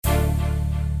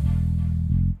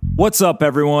What's up,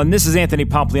 everyone? This is Anthony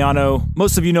Pompliano.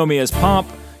 Most of you know me as Pomp.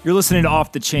 You're listening to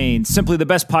Off the Chain, simply the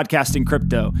best podcast in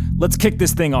crypto. Let's kick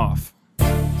this thing off.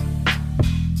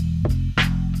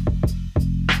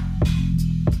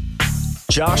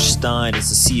 Josh Stein is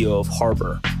the CEO of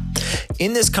Harbor.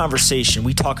 In this conversation,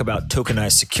 we talk about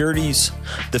tokenized securities,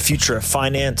 the future of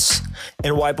finance,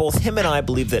 and why both him and I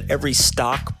believe that every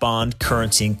stock, bond,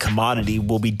 currency, and commodity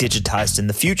will be digitized in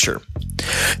the future.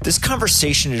 This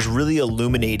conversation is really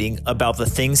illuminating about the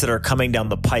things that are coming down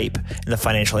the pipe in the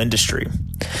financial industry.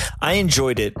 I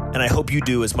enjoyed it, and I hope you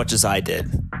do as much as I did.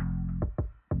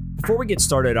 Before we get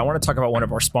started, I want to talk about one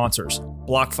of our sponsors,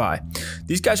 BlockFi.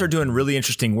 These guys are doing really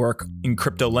interesting work in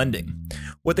crypto lending.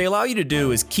 What they allow you to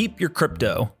do is keep your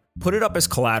crypto, put it up as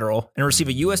collateral, and receive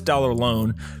a US dollar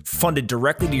loan funded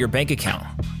directly to your bank account.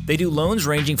 They do loans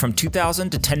ranging from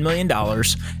 $2,000 to $10 million,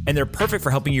 and they're perfect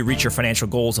for helping you reach your financial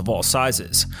goals of all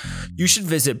sizes. You should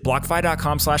visit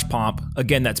blockfi.com/pomp.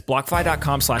 Again, that's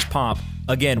blockfi.com/pomp.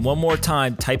 Again, one more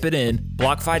time, type it in,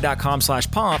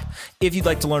 blockfi.com/pomp, if you'd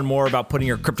like to learn more about putting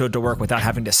your crypto to work without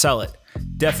having to sell it.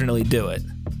 Definitely do it.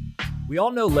 We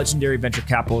all know legendary venture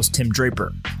capitalist Tim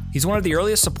Draper. He's one of the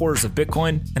earliest supporters of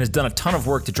Bitcoin and has done a ton of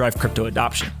work to drive crypto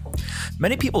adoption.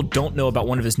 Many people don't know about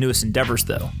one of his newest endeavors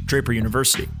though, Draper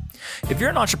University. If you're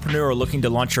an entrepreneur looking to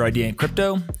launch your idea in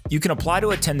crypto, you can apply to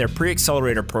attend their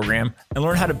pre-accelerator program and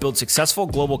learn how to build successful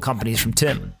global companies from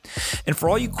Tim. And for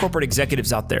all you corporate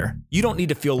executives out there, you don't need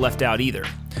to feel left out either.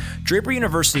 Draper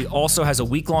University also has a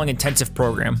week-long intensive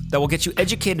program that will get you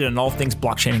educated on all things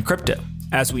blockchain and crypto.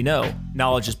 As we know,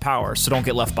 knowledge is power, so don't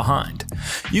get left behind.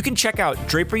 You can check out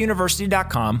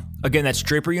draperuniversity.com. Again, that's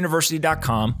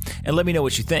draperuniversity.com, and let me know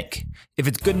what you think. If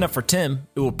it's good enough for Tim,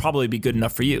 it will probably be good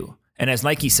enough for you. And as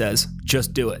Nike says,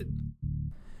 just do it.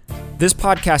 This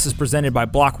podcast is presented by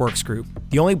Blockworks Group,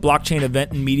 the only blockchain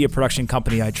event and media production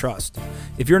company I trust.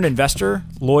 If you're an investor,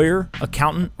 lawyer,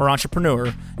 accountant, or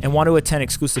entrepreneur and want to attend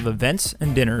exclusive events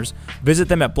and dinners, visit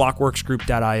them at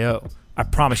blockworksgroup.io. I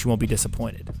promise you won't be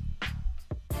disappointed.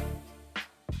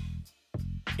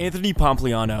 Anthony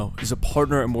Pompliano is a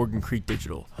partner at Morgan Creek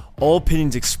Digital. All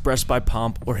opinions expressed by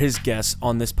Pomp or his guests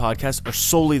on this podcast are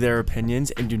solely their opinions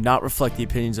and do not reflect the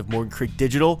opinions of Morgan Creek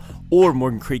Digital or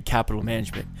Morgan Creek Capital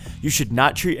Management. You should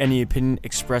not treat any opinion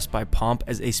expressed by Pomp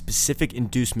as a specific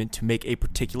inducement to make a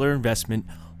particular investment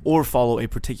or follow a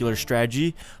particular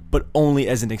strategy, but only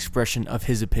as an expression of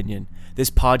his opinion.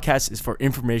 This podcast is for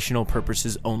informational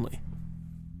purposes only.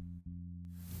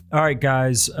 All right,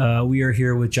 guys, we are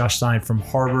here with Josh Stein from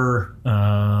Harbor.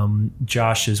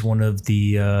 Josh is one of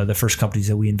the first companies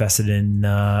that we invested in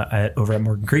over at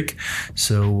Morgan Creek.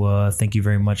 So thank you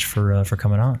very much for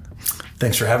coming on.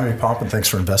 Thanks for having me, Pomp, and thanks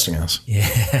for investing in us.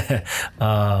 Yeah,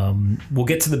 we'll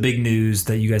get to the big news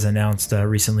that you guys announced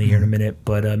recently here in a minute,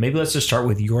 but maybe let's just start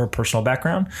with your personal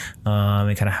background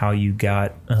and kind of how you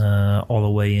got all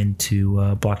the way into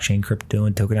blockchain, crypto,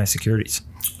 and tokenized securities.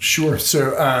 Sure.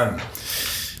 So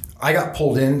I got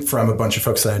pulled in from a bunch of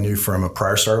folks that I knew from a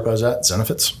prior startup I was at,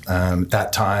 Zenefits. At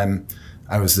that time,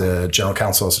 I was the general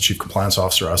counsel, I was the chief compliance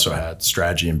officer. I also had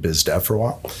strategy and biz dev for a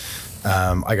while.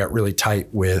 I got really tight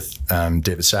with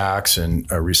David Sachs and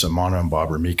Risa Mono and Bob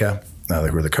Ramika,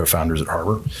 who were the co-founders at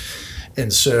Harbor.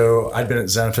 And so I'd been at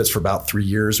Zenefits for about 3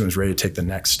 years and was ready to take the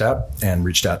next step and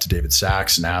reached out to David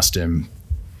Sachs and asked him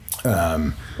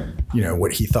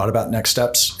what he thought about next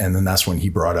steps. And then that's when he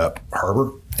brought up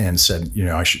Harbor and said,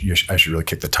 I should really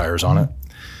kick the tires on it.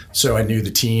 So I knew the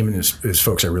team and it was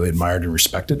folks I really admired and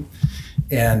respected.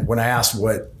 And when I asked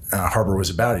what Harbor was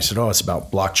about, he said, it's about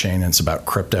blockchain and it's about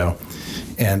crypto.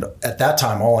 And at that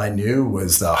time, all I knew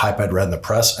was the hype I'd read in the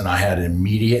press, and I had an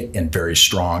immediate and very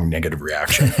strong negative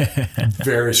reaction.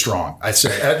 Very strong. I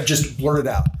just blurted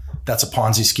out, that's a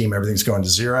Ponzi scheme. Everything's going to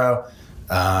zero.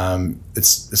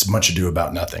 It's much ado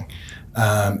about nothing.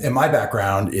 And my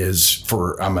background is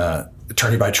I'm a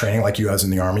attorney by training, like you. I was in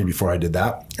the Army before I did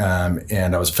that.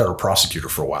 And I was a federal prosecutor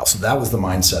for a while. So that was the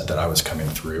mindset that I was coming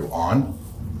through on,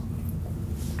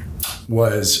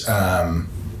 was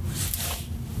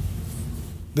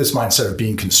this mindset of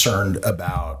being concerned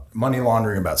about money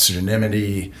laundering, about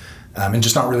pseudonymity, and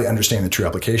just not really understanding the true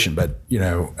application. But,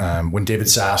 when David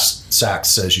Sachs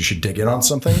says you should dig in on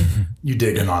something, you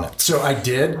dig in on it. So I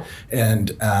did,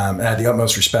 and I had the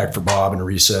utmost respect for Bob and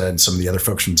Risa and some of the other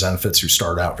folks from Zenefits who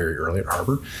started out very early at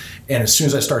Harbor. And as soon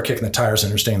as I started kicking the tires,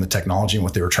 understanding the technology and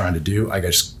what they were trying to do, I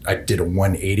did a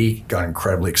 180, got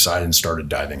incredibly excited and started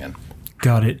diving in.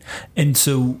 Got it. And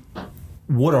so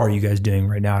what are you guys doing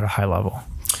right now at a high level?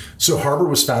 So Harbor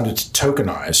was founded to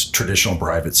tokenize traditional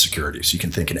private securities. You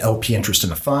can think an LP interest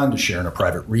in a fund, a share in a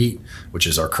private REIT, which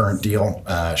is our current deal,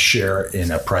 share in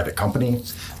a private company,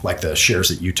 like the shares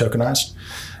that you tokenized.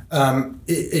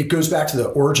 It goes back to the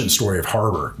origin story of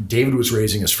Harbor. David was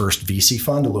raising his first VC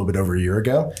fund a little bit over a year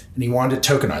ago, and he wanted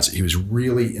to tokenize it. He was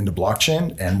really into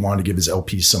blockchain and wanted to give his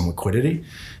LPs some liquidity.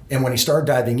 And when he started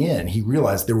diving in, he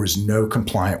realized there was no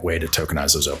compliant way to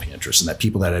tokenize those LP interests, and that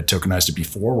people that had tokenized it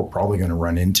before were probably going to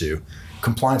run into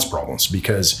compliance problems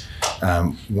because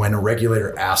when a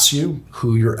regulator asks you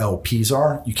who your LPs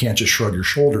are, you can't just shrug your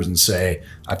shoulders and say,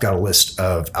 I've got a list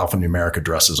of alphanumeric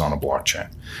addresses on a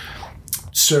blockchain.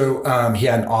 So he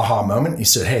had an aha moment. He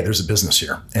said, hey, there's a business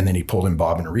here. And then he pulled in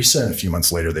Bob and Arisa, and a few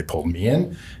months later, they pulled me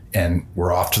in, and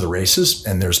we're off to the races.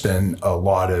 And there's been a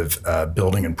lot of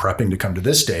building and prepping to come to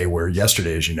this day, where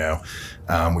yesterday, as you know,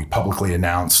 we publicly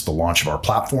announced the launch of our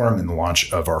platform and the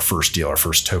launch of our first deal, our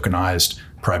first tokenized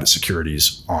private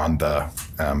securities on the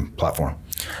platform.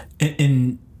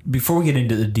 And before we get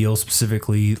into the deal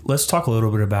specifically, let's talk a little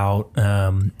bit about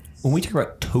when we talk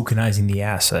about tokenizing the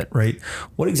asset, right?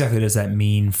 What exactly does that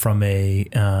mean from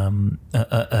an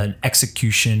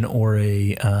execution or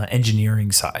a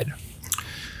engineering side?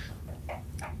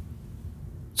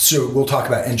 So we'll talk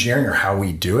about engineering or how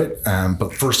we do it.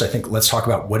 But first, I think let's talk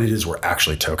about what it is we're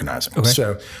actually tokenizing. Okay.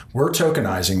 So we're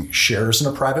tokenizing shares in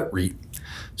a private REIT.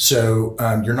 So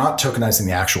you're not tokenizing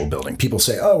the actual building. People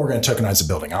say, oh, we're going to tokenize the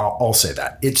building. I'll say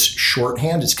that. It's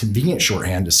shorthand. It's convenient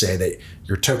shorthand to say that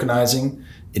you're tokenizing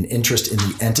an interest in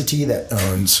the entity that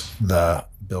owns the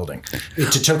building. To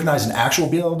tokenize an actual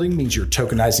building means you're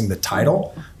tokenizing the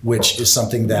title, which is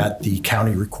something that the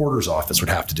county recorder's office would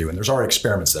have to do. And there's already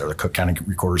experiments there. The Cook County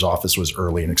recorder's office was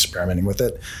early in experimenting with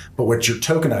it. But what you're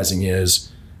tokenizing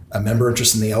is a member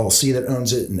interest in the LLC that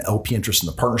owns it, an LP interest in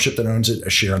the partnership that owns it, a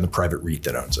share in the private REIT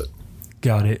that owns it.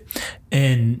 Got it.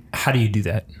 And how do you do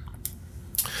that?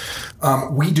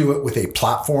 We do it with a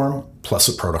platform plus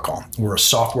a protocol. We're a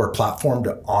software platform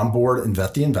to onboard and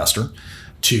vet the investor,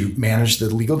 to manage the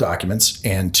legal documents,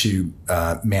 and to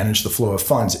manage the flow of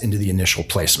funds into the initial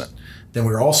placement. Then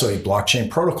we're also a blockchain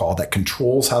protocol that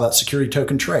controls how that security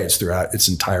token trades throughout its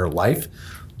entire life.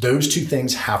 Those two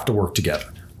things have to work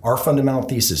together. Our fundamental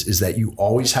thesis is that you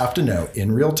always have to know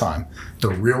in real time the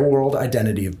real world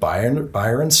identity of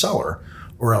buyer and seller,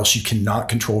 or else you cannot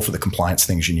control for the compliance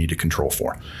things you need to control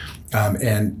for.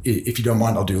 And if you don't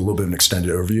mind, I'll do a little bit of an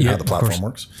extended overview of how the platform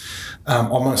works. I'm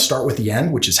going to start with the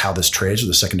end, which is how this trades with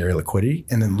the secondary liquidity,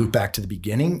 and then loop back to the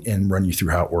beginning and run you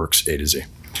through how it works A to Z.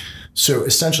 So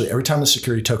essentially, every time the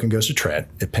security token goes to trade,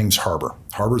 it pings Harbor.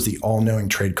 Harbor is the all-knowing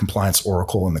trade compliance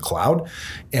oracle in the cloud.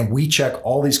 And we check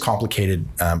all these complicated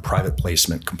private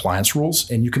placement compliance rules,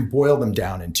 and you can boil them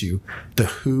down into the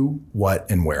who, what,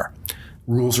 and where.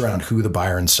 Rules around who the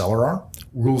buyer and seller are,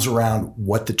 rules around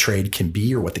what the trade can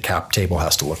be or what the cap table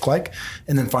has to look like,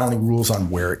 and then finally rules on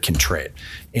where it can trade.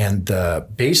 And the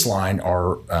baseline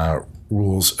are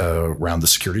rules around the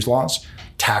securities laws,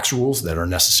 tax rules that are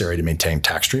necessary to maintain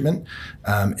tax treatment,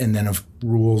 and then of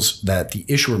rules that the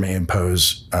issuer may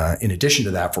impose in addition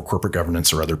to that for corporate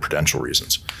governance or other prudential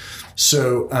reasons.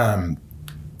 So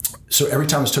every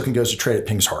time this token goes to trade, it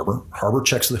pings Harbor. Harbor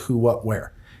checks the who, what,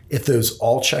 where. If those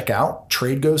all check out,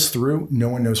 trade goes through, no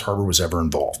one knows Harbor was ever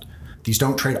involved. These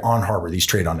don't trade on Harbor. These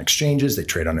trade on exchanges. They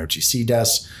trade on OTC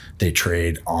desks. They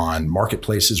trade on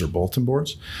marketplaces or bulletin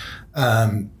boards.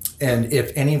 And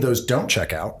if any of those don't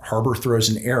check out, Harbor throws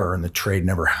an error and the trade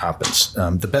never happens.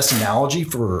 The best analogy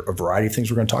for a variety of things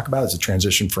we're going to talk about is the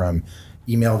transition from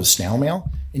email to snail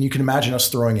mail. And you can imagine us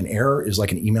throwing an error is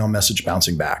like an email message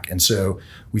bouncing back. And so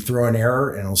we throw an error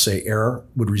and it'll say error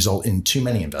would result in too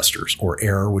many investors, or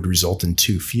error would result in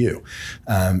too few.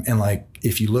 And like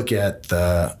if you look at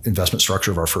the investment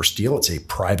structure of our first deal, it's a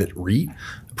private REIT.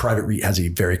 A private REIT has a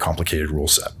very complicated rule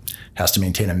set. Has to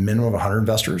maintain a minimum of 100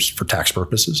 investors for tax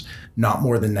purposes, not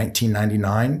more than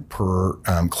 $19.99 per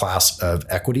class of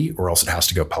equity, or else it has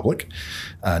to go public.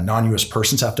 Non-U.S.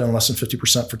 persons have to own less than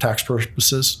 50% for tax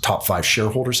purposes. Top 5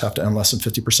 shareholders have to own less than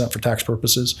 50% for tax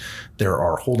purposes. There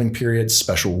are holding periods,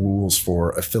 special rules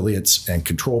for affiliates and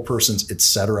control persons, et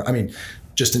cetera. I mean,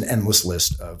 just an endless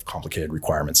list of complicated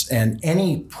requirements. And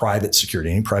any private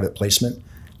security, any private placement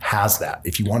has that.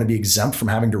 If you want to be exempt from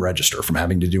having to register, from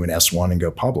having to do an S1 and go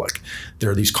public,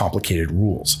 there are these complicated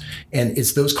rules. And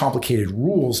it's those complicated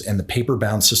rules and the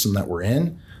paper-bound system that we're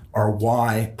in are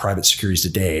why private securities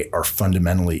today are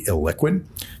fundamentally illiquid.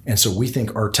 And so we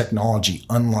think our technology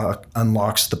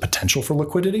unlocks the potential for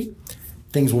liquidity.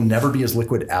 Things will never be as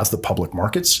liquid as the public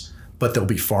markets, but they'll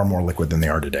be far more liquid than they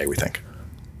are today, we think.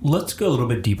 Let's go a little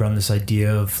bit deeper on this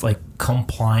idea of like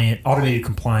automated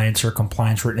compliance or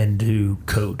compliance written into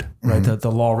code, right? Mm-hmm.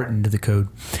 The law written into the code.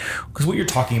 Because what you're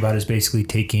talking about is basically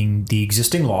taking the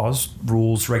existing laws,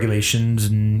 rules, regulations,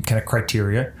 and kind of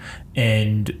criteria,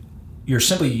 and you're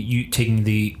simply taking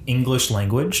the English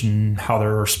language and how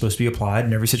they're supposed to be applied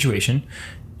in every situation,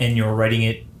 and you're writing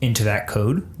it into that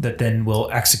code that then will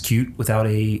execute without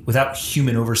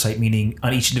human oversight, meaning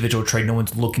on each individual trade, no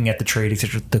one's looking at the trade,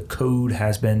 etc. The code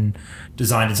has been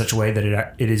designed in such a way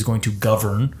that it is going to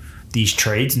govern these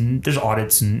trades, and there's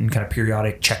audits and kind of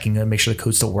periodic checking to make sure the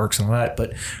code still works and all that.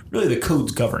 But really, the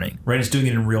code's governing, right? It's doing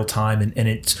it in real time, and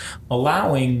it's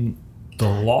allowing the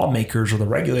lawmakers or the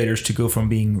regulators to go from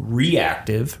being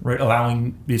reactive, right?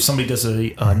 Allowing, if somebody does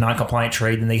a non-compliant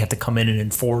trade, then they have to come in and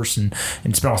enforce and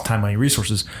spend all this time, money,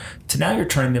 resources, to now you're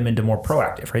turning them into more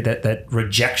proactive, right? That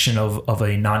rejection of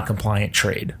a non-compliant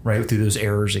trade, right? Through those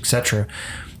errors, et cetera.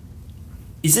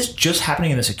 Is this just happening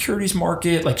in the securities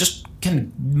market? Like, just kind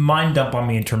of mind dump on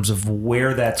me in terms of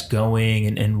where that's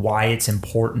going and why it's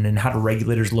important and how do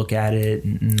regulators look at it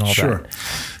and all that.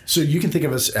 So you can think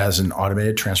of us as an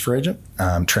automated transfer agent.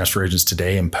 Transfer agents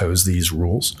today impose these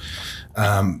rules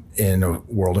in a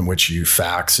world in which you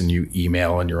fax and you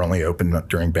email and you're only open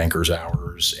during bankers'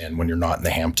 hours and when you're not in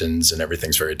the Hamptons and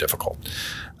everything's very difficult.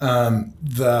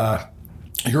 You're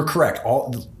correct.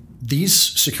 These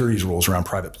securities rules around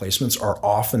private placements are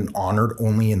often honored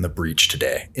only in the breach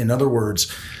today. In other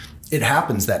words, it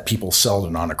happens that people sell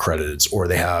to non-accrediteds, or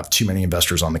they have too many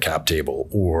investors on the cap table,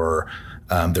 or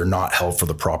they're not held for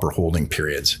the proper holding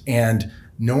periods. And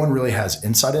no one really has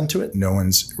insight into it. No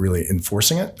one's really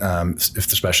enforcing it,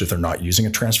 especially if they're not using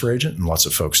a transfer agent, and lots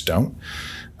of folks don't.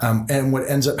 And what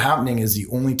ends up happening is the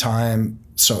only time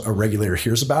a regulator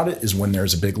hears about it is when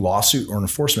there's a big lawsuit or an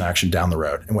enforcement action down the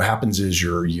road. And what happens is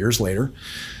you're years later,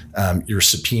 you're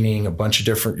subpoenaing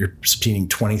you're subpoenaing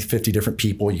 20, 50 different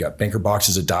people. You got banker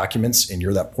boxes of documents, and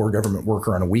you're that poor government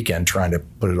worker on a weekend trying to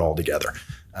put it all together.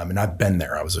 And I've been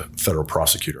there. I was a federal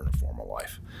prosecutor in a former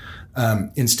life.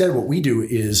 Instead, what we do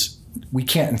is we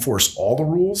can't enforce all the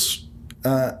rules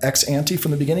ex ante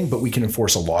from the beginning, but we can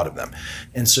enforce a lot of them.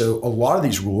 And so a lot of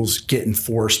these rules get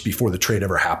enforced before the trade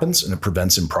ever happens, and it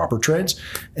prevents improper trades.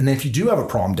 And then if you do have a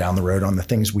problem down the road on the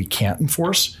things we can't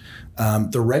enforce,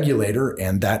 the regulator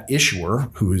and that issuer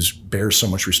who bears so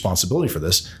much responsibility for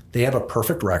this, they have a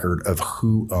perfect record of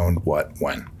who owned what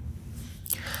when.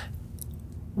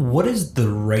 What is the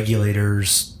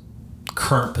regulator's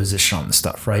current position on this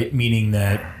stuff, right? Meaning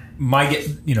that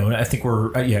I think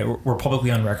we're publicly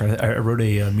on record. I wrote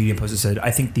a Medium post that said, I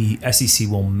think the SEC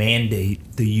will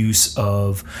mandate the use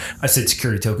of, I said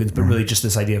security tokens, but really just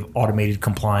this idea of automated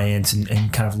compliance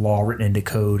and kind of law written into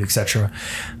code, et cetera.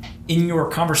 In your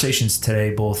conversations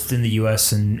today, both in the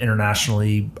U.S. and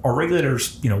internationally, are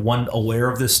regulators, one,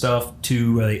 aware of this stuff,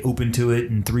 two, are they open to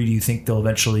it, and three, do you think they'll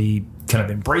eventually kind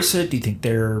of embrace it? Do you think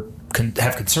they're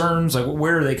have concerns? Like,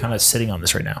 where are they kind of sitting on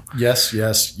this right now? Yes,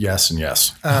 and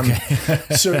yes.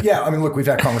 Okay. So, look, we've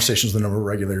had conversations with a number of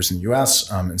regulators in the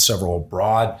U.S. And several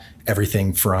abroad,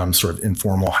 everything from sort of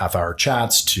informal half-hour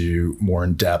chats to more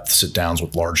in-depth sit-downs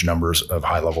with large numbers of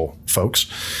high-level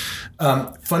folks.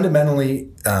 Fundamentally,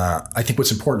 I think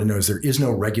what's important to know is there is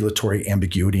no regulatory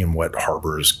ambiguity in what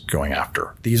Harbor is going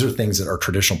after. These are things that are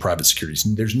traditional private securities.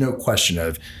 And there's no question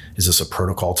of, is this a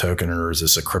protocol token or is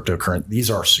this a cryptocurrency?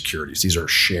 These are securities. These are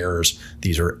shares.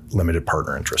 These are limited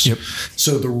partner interests. Yep.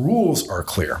 So the rules are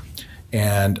clear.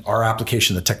 And our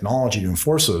application of the technology to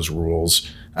enforce those rules,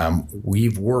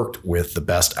 we've worked with the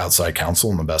best outside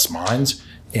counsel and the best minds.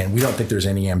 And we don't think there's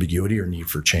any ambiguity or need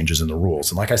for changes in the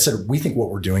rules. And like I said, we think what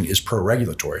we're doing is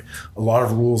pro-regulatory. A lot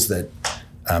of rules that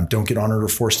don't get honored or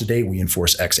forced today, we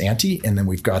enforce ex ante. And then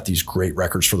we've got these great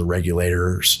records for the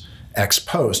regulators ex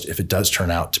post if it does turn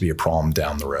out to be a problem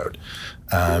down the road.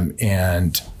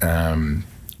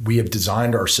 We have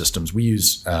designed our systems. We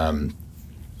use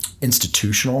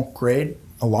institutional grade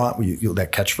a lot,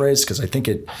 that catchphrase, because I think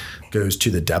it goes to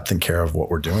the depth and care of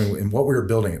what we're doing. And what we were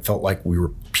building, it felt like we were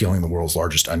peeling the world's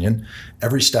largest onion.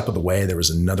 Every step of the way, there was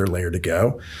another layer to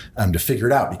go to figure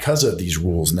it out because of these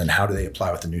rules. And then how do they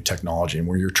apply with the new technology? And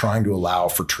where you're trying to allow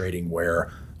for trading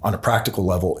where on a practical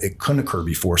level, it couldn't occur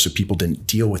before, so people didn't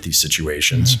deal with these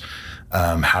situations.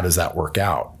 Mm-hmm. How does that work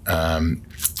out? And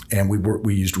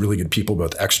we used really good people,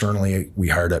 both externally. We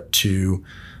hired up two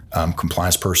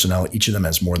compliance personnel. Each of them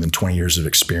has more than 20 years of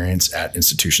experience at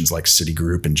institutions like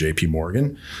Citigroup and JP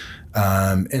Morgan.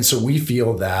 And so we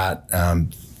feel that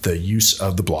the use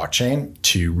of the blockchain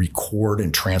to record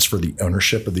and transfer the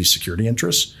ownership of these security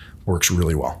interests works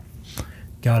really well.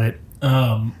 Got it.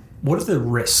 What are the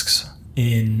risks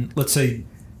in, let's say,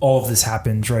 all of this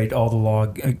happens, right? All the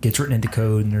log gets written into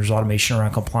code and there's automation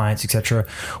around compliance, et cetera.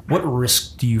 What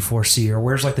risk do you foresee, or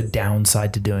where's like the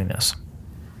downside to doing this?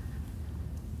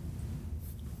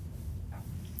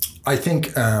 I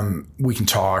think we can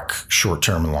talk short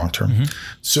term and long term. Mm-hmm.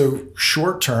 So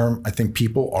short term, I think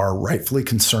people are rightfully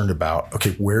concerned about,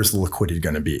 okay, where's the liquidity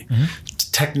going to be? Mm-hmm.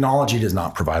 Technology does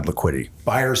not provide liquidity.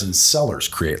 Buyers and sellers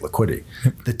create liquidity.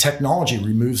 Yep. The technology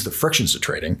removes the frictions to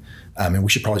trading. And we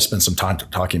should probably spend some time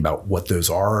talking about what those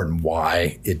are and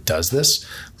why it does this.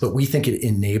 But we think it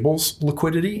enables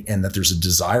liquidity, and that there's a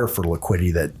desire for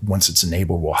liquidity that once it's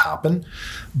enabled will happen.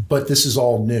 But this is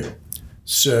all new.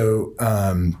 So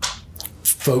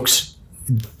folks,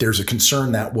 there's a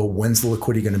concern that, well, when's the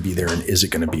liquidity going to be there, and is it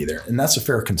going to be there? And that's a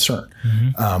fair concern.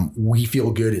 Mm-hmm. We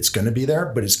feel good it's going to be there,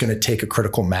 but it's going to take a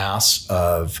critical mass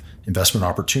of investment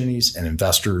opportunities and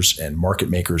investors and market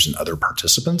makers and other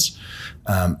participants.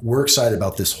 We're excited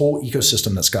about this whole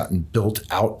ecosystem that's gotten built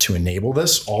out to enable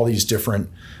this, all these different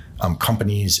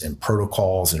companies and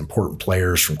protocols and important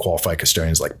players, from qualified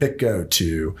custodians like BitGo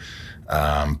to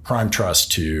Prime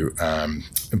Trust to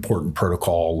important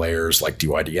protocol layers like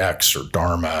DYDX or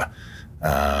Dharma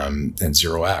and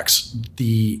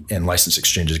 0x. And license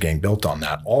exchanges getting built on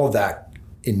that. All of that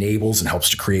enables and helps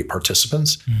to create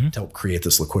participants to help create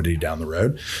this liquidity down the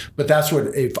road. But that's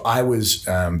what, if I was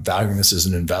valuing this as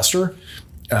an investor,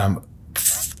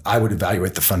 I would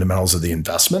evaluate the fundamentals of the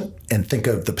investment and think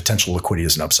of the potential liquidity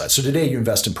as an upside. So today you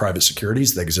invest in private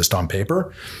securities that exist on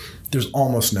paper. There's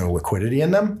almost no liquidity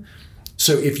in them.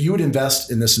 So if you would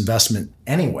invest in this investment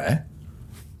anyway,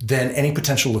 then any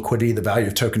potential liquidity, the value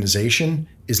of tokenization,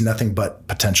 is nothing but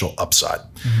potential upside.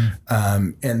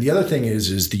 Mm-hmm. And the other thing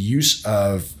is the use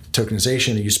of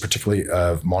tokenization, the use particularly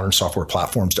of modern software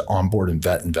platforms to onboard and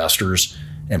vet investors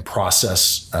and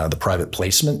process the private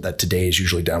placement that today is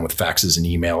usually done with faxes and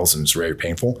emails, and it's very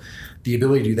painful. The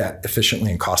ability to do that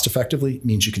efficiently and cost effectively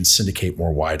means you can syndicate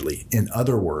more widely. In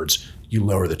other words, you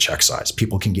lower the check size.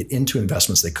 People can get into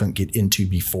investments they couldn't get into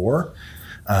before.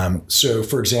 So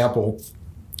for example,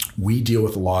 we deal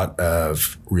with a lot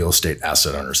of real estate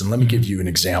asset owners. And let me give you an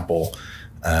example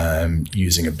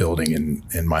using a building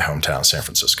in my hometown, San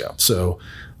Francisco. So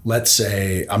let's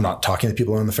say, I'm not talking to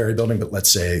people who own the Ferry building, but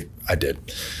let's say I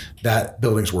did. That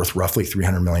building's worth roughly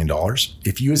 $300 million.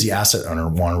 If you as the asset owner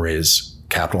want to raise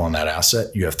capital on that asset,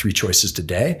 you have three choices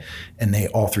today, and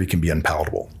all three can be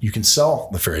unpalatable. You can sell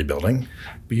the Ferry building,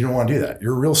 but you don't want to do that.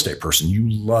 You're a real estate person. You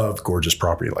love gorgeous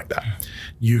property like that.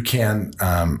 You can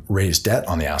raise debt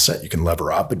on the asset. You can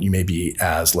lever up, but you may be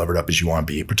as levered up as you want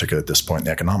to be, particularly at this point in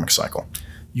the economic cycle.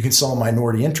 You can sell a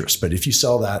minority interest, but if you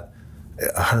sell that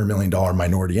 $100 million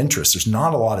minority interest, there's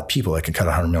not a lot of people that can cut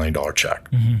a $100 million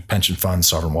check. Mm-hmm. Pension funds,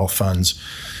 sovereign wealth funds.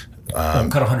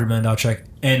 Cut a $100 million check,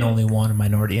 and only one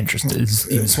minority interest is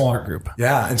even smaller group.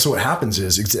 Yeah, and so what happens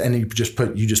is, and you just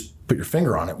put your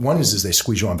finger on it. One is they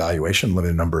squeeze you on valuation,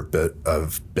 limited number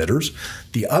of bidders.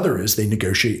 The other is they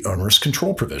negotiate onerous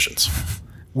control provisions,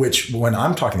 which when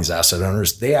I'm talking to these asset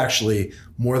owners, they actually,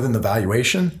 more than the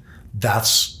valuation,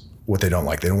 that's what they don't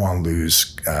like. They don't want to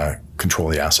lose control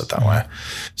of the asset that way.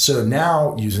 So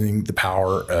now, using the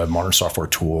power of modern software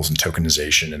tools and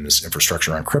tokenization and this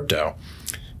infrastructure on crypto,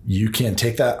 you can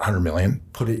take that $100 million,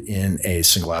 put it in a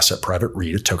single asset private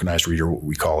REIT, a tokenized REIT, or what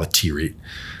we call a T-REIT,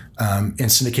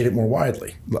 and syndicate it more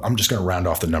widely. I'm just going to round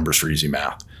off the numbers for easy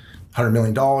math. $100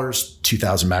 million,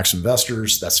 2,000 max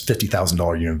investors, that's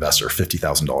 $50,000 unit investor,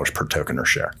 $50,000 per token or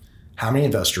share. How many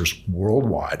investors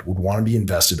worldwide would want to be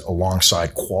invested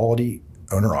alongside quality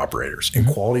owner operators in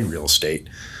quality real estate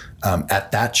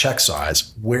at that check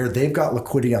size, where they've got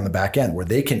liquidity on the back end, where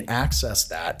they can access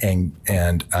that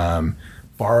and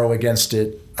borrow against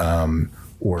it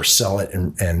or sell it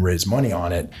and raise money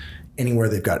on it anywhere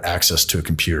they've got access to a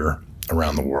computer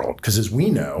around the world? Because as we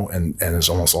know, and as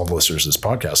almost all the listeners of this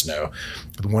podcast know,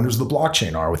 the wonders of the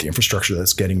blockchain are, with the infrastructure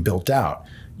that's getting built out,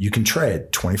 you can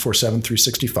trade 24/7,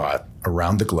 365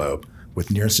 around the globe with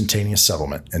near instantaneous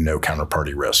settlement and no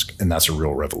counterparty risk. And that's a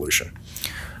real revolution.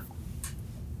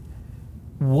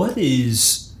 What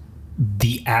is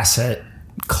the asset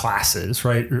classes,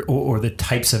 right, or the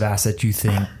types of assets you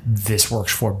think this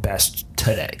works for best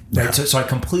today, right? Yeah. So I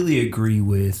completely agree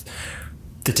with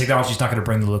the technology is not going to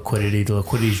bring the liquidity. The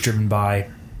liquidity is driven by,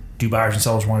 do buyers and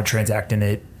sellers want to transact in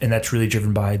it, and that's really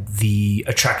driven by the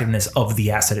attractiveness of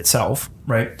the asset itself,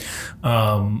 right?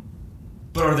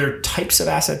 But are there types of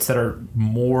assets that are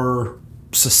more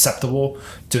susceptible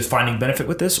to finding benefit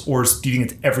with this, or do you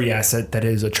think it's every asset that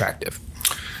is attractive?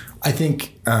 I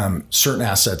think certain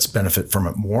assets benefit from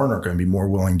it more and are going to be more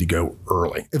willing to go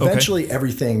early. Eventually,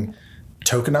 everything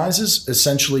tokenizes,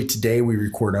 essentially today we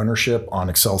record ownership on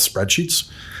Excel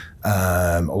spreadsheets.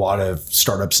 A lot of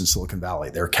startups in Silicon Valley,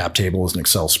 their cap table is an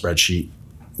Excel spreadsheet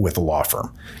with a law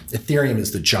firm. Ethereum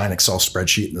is the giant Excel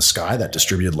spreadsheet in the sky, that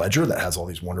distributed ledger that has all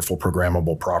these wonderful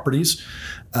programmable properties.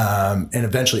 And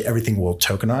eventually everything will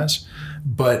tokenize.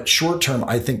 But short term,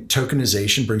 I think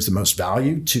tokenization brings the most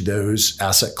value to those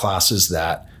asset classes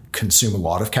that consume a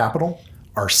lot of capital,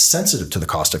 are sensitive to the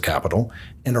cost of capital,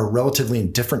 and are relatively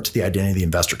indifferent to the identity of the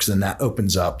investor, because then that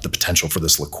opens up the potential for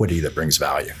this liquidity that brings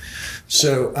value.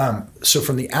 So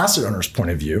from the asset owner's point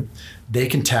of view, they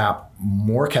can tap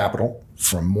more capital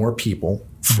from more people,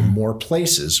 from more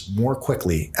places, more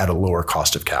quickly at a lower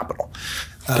cost of capital.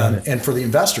 And for the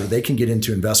investor, they can get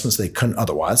into investments they couldn't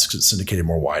otherwise because it's syndicated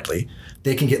more widely.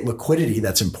 They can get liquidity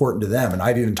that's important to them. And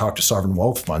I've even talked to sovereign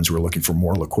wealth funds who are looking for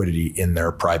more liquidity in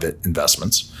their private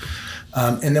investments.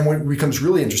 And then what becomes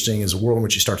really interesting is a world in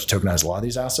which you start to tokenize a lot of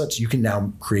these assets. You can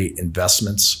now create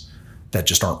investments that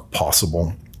just aren't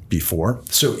possible before.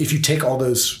 So if you take all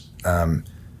those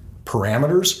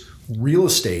parameters, real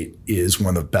estate is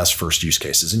one of the best first use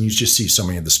cases. And you just see so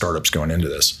many of the startups going into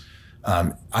this.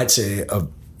 I'd say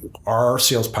our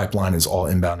sales pipeline is all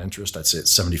inbound interest. I'd say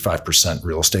it's 75%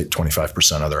 real estate,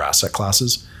 25% other asset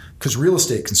classes, because real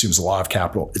estate consumes a lot of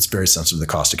capital. It's very sensitive to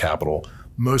the cost of capital.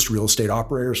 Most real estate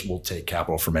operators will take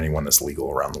capital from anyone that's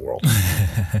legal around the world.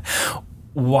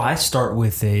 Why start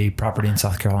with a property in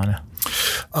South Carolina?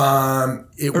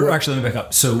 Actually, let me back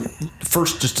up. So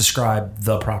first, just describe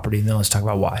the property, and then let's talk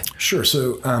about why. Sure.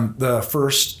 So the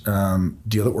first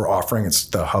deal that we're offering, it's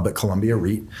the Hub at Columbia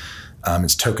REIT.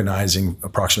 It's tokenizing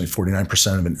approximately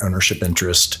 49% of an ownership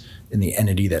interest in the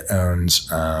entity that owns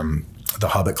the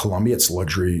Hub at Columbia. It's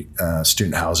luxury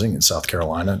student housing in South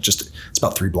Carolina. It's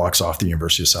about 3 blocks off the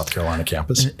University of South Carolina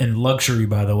campus. And luxury,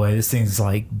 by the way, this thing's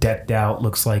like decked out,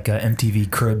 looks like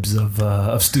MTV Cribs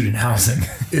of student housing.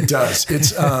 It does.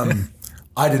 It's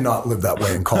I did not live that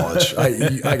way in college.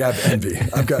 I got envy.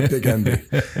 I've got big envy.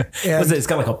 And it's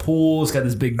got like a pool. It's got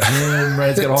this big gym, right?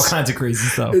 It's got all kinds of crazy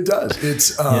stuff. It does.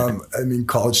 It's I mean,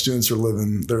 college students are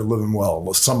living well.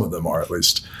 Well, some of them are at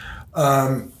least.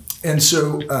 And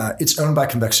so it's owned by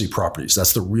Convexity Properties.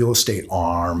 That's the real estate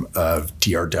arm of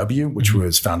DRW, which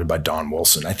was founded by Don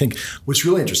Wilson. I think what's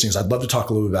really interesting is I'd love to talk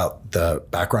a little bit about the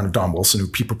background of Don Wilson, who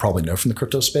people probably know from the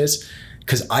crypto space,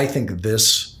 because I think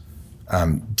this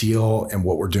deal and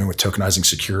what we're doing with tokenizing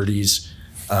securities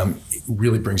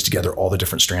really brings together all the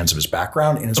different strands of his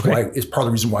background. And it's part of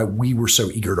the reason why we were so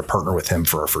eager to partner with him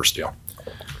for our first deal.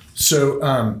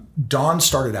 So Don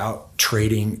started out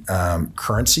trading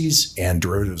currencies and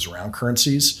derivatives around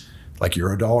currencies, like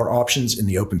Eurodollar options, in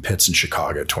the open pits in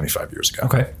Chicago 25 years ago.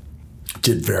 Okay.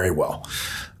 Did very well.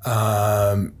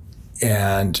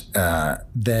 And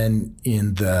then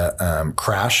in the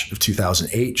crash of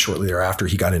 2008, shortly thereafter,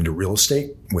 he got into real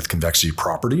estate with Convexity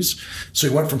Properties. So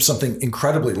he went from something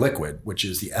incredibly liquid, which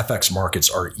is the FX markets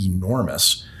are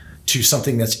enormous, to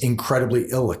something that's incredibly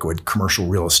illiquid, commercial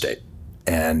real estate,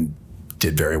 and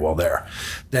did very well there.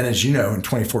 Then, as you know, in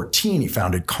 2014, he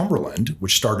founded Cumberland,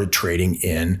 which started trading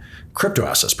in crypto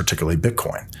assets, particularly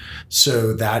Bitcoin.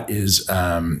 So that is,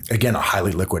 again, a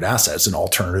highly liquid asset. It's an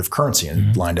alternative currency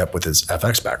and lined up with his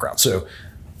FX background. So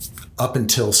up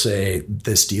until, say,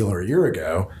 this deal or a year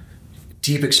ago,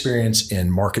 deep experience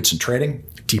in markets and trading,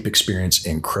 deep experience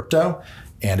in crypto,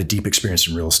 and a deep experience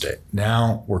in real estate.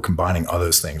 Now we're combining all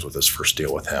those things with this first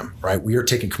deal with him, right? We are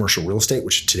taking commercial real estate,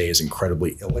 which today is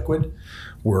incredibly illiquid.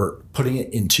 We're putting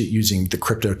it into using the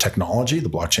crypto technology, the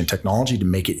blockchain technology, to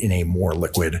make it in a more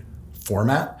liquid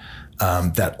format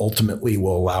that ultimately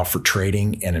will allow for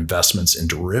trading and investments in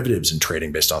derivatives and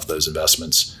trading based off those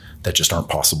investments that just aren't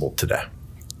possible today.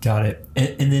 Got it.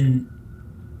 And then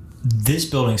this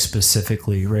building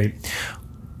specifically, right?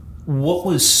 What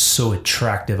was so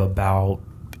attractive about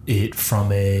it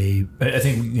from I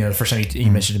think, the first time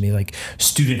you mentioned to me, like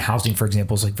student housing, for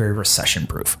example, is like very recession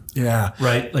proof. Yeah.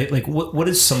 Right. Like what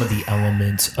is some of the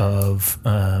elements of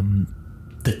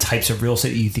the types of real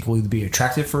estate that you think will either be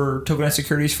attractive for tokenized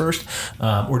securities first,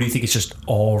 or do you think it's just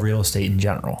all real estate in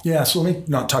general? Yeah. So let me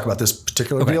not talk about this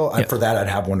particular deal. For that, I'd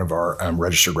have one of our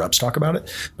registered reps talk about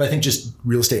it. But I think just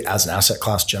real estate as an asset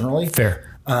class generally.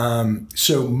 Fair.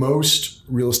 So most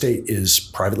real estate is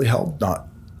privately held, not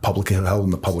publicly held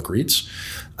in the public REITs.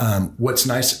 What's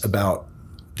nice about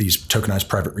these tokenized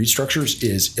private REIT structures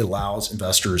is it allows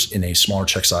investors in a smaller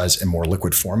check size and more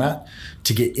liquid format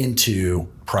to get into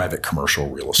private commercial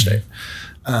real estate.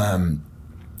 Now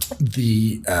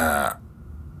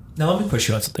let me push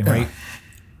you on something, right?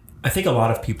 I think a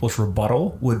lot of people's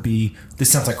rebuttal would be,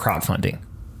 this sounds like crowdfunding.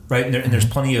 right? And there's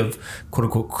plenty of quote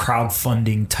unquote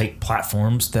crowdfunding type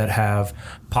platforms that have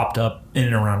popped up in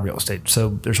and around real estate.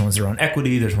 So there's ones around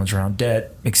equity, there's ones around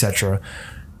debt, etc.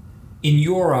 In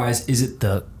your eyes, is it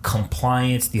the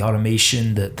compliance, the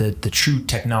automation, the true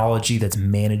technology that's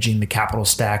managing the capital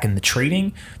stack and the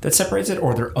trading that separates it,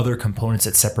 or are there other components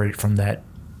that separate it from that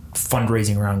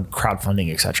fundraising around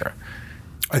crowdfunding, etc.?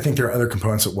 I think there are other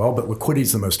components as well, but liquidity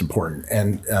is the most important.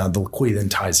 And the liquidity then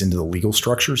ties into the legal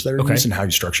structures that are used and how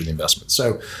you structure the investment.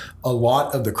 So a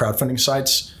lot of the crowdfunding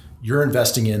sites, you're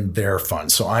investing in their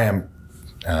funds. So I am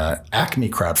Acme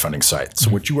crowdfunding site. So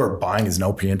what you are buying is an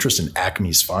LP interest in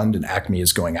Acme's fund, and Acme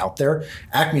is going out there.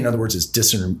 Acme, in other words, is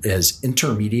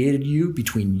intermediated you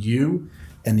between you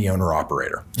and the owner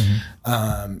operator.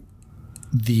 Some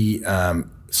of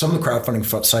the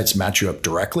crowdfunding sites match you up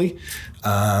directly.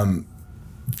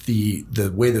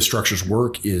 The way the structures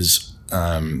work is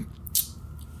often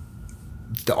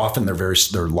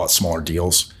they're a lot smaller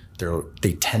deals.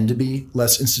 They tend to be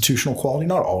less institutional quality.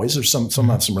 Not always. There's some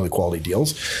have some really quality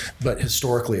deals, but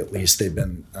historically at least they've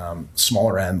been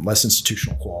smaller end, less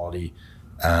institutional quality,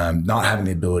 not having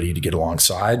the ability to get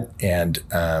alongside, and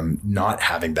not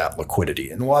having that liquidity.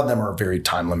 And a lot of them are very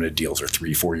time limited deals or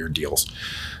 3-4 year deals.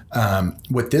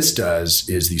 What this does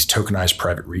is these tokenized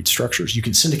private REIT structures, you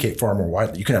can syndicate far more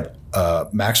widely. You can have a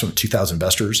maximum of 2,000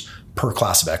 investors per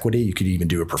class of equity. You could even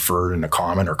do a preferred and a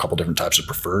common, or a couple different types of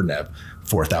preferred, and have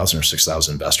 4,000 or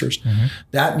 6,000 investors.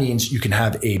 That means you can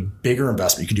have a bigger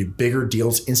investment. You can do bigger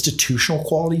deals, institutional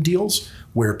quality deals,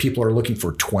 where people are looking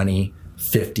for 20,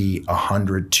 50,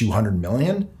 100, 200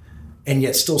 million, and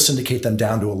yet still syndicate them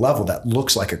down to a level that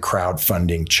looks like a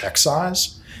crowdfunding check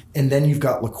size. And then you've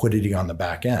got liquidity on the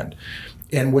back end.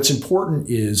 And what's important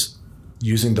is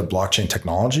using the blockchain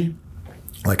technology,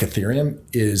 like Ethereum,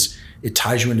 is it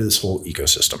ties you into this whole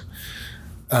ecosystem.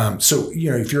 So,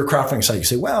 if you're a crowdfunding site, you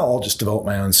say, well, I'll just develop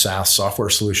my own SaaS software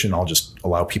solution. I'll just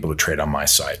allow people to trade on my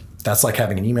site. That's like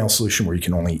having an email solution where you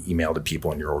can only email to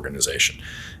people in your organization.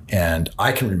 And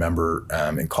I can remember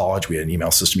in college, we had an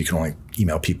email system. You can only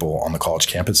email people on the college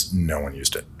campus. No one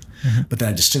used it. But then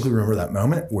I distinctly remember that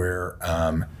moment where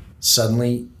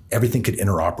suddenly everything could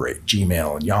interoperate,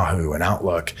 Gmail and Yahoo and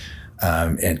Outlook,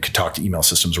 and could talk to email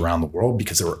systems around the world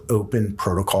because there were open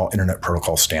internet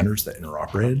protocol standards that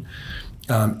interoperated.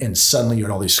 And suddenly you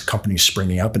had all these companies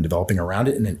springing up and developing around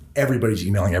it. And then everybody's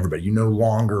emailing everybody. You no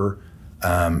longer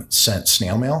sent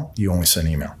snail mail, you only sent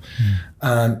email.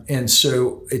 And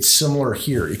so it's similar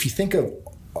here. If you think of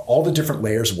all the different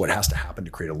layers of what has to happen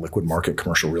to create a liquid market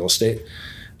commercial real estate,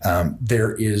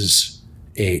 there is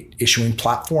a issuing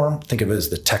platform. Think of it as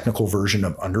the technical version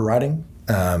of underwriting.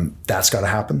 That's got to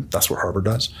happen. That's what Harbor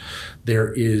does.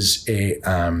 There is a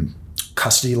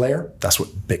custody layer. That's what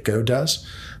BitGo does.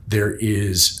 There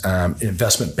is an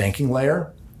investment banking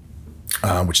layer,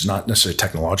 which is not necessarily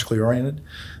technologically oriented.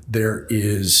 There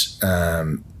is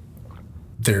the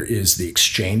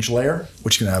exchange layer,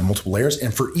 which can have multiple layers.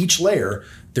 And for each layer,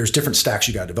 there's different stacks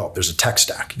you got to develop. There's a tech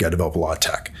stack. You got to develop a lot of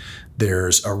tech.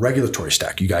 There's a regulatory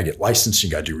stack. You got to get licensed. You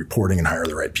got to do reporting and hire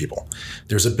the right people.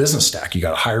 There's a business stack. You got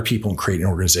to hire people and create an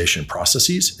organization and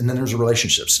processes. And then there's a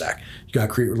relationship stack. You got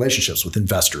to create relationships with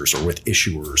investors or with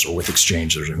issuers or with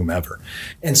exchanges or whomever.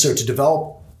 And so to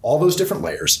develop all those different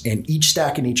layers and each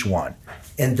stack in each one,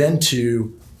 and then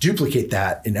to duplicate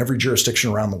that in every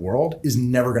jurisdiction around the world is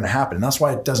never going to happen. And that's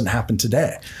why it doesn't happen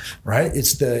today, right?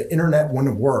 It's the internet wouldn't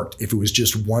have worked if it was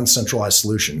just one centralized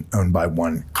solution owned by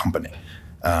one company.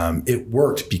 It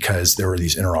worked because there were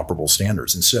these interoperable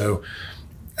standards. And so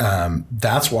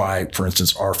that's why, for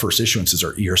instance, our first issuances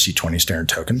are ERC20 standard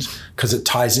tokens, because it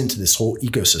ties into this whole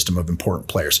ecosystem of important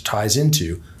players. It ties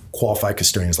into qualified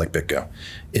custodians like BitGo.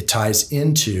 It ties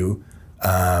into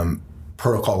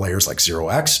protocol layers like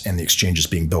 0x and the exchanges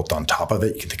being built on top of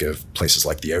it. You can think of places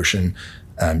like the Ocean.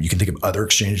 You can think of other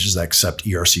exchanges that accept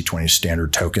ERC20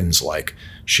 standard tokens like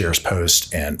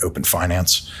SharesPost and Open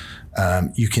Finance.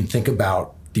 You can think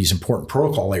about these important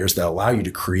protocol layers that allow you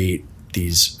to create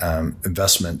these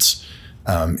investments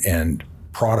and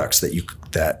products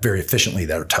that very efficiently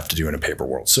that are tough to do in a paper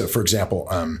world. So, for example,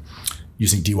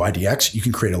 using DYDX, you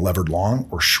can create a levered long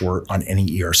or short on any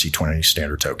ERC20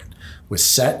 standard token. With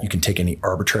SET, you can take any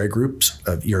arbitrary groups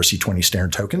of ERC20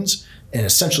 standard tokens and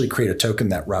essentially create a token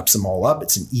that wraps them all up.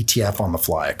 It's an ETF on the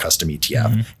fly, a custom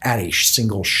ETF at a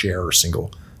single share or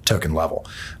single token level.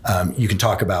 You can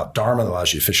talk about Dharma that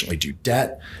allows you to efficiently do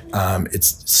debt, et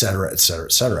cetera, et cetera,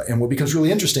 et cetera. And what becomes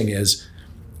really interesting is,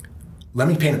 let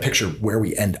me paint a picture of where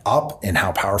we end up and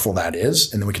how powerful that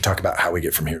is, and then we can talk about how we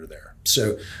get from here to there.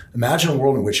 So imagine a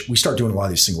world in which we start doing a lot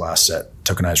of these single asset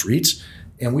tokenized REITs,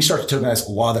 and we start to tokenize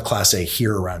a lot of the Class A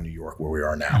here around New York where we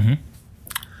are now.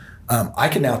 I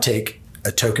can now take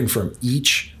a token from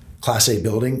each Class A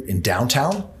building in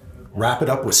downtown, wrap it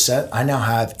up with SET. I now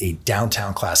have a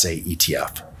downtown Class A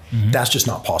ETF. That's just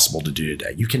not possible to do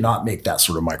today. You cannot make that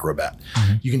sort of micro bet.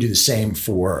 You can do the same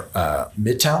for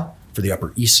Midtown, for the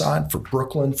Upper East Side, for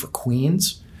Brooklyn, for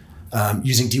Queens.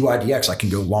 Using DYDX, I can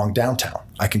go long downtown.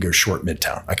 I can go short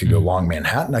Midtown. I can go long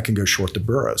Manhattan. I can go short the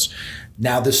boroughs.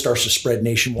 Now this starts to spread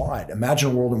nationwide.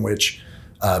 Imagine a world in which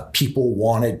people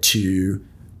wanted to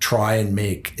try and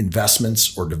make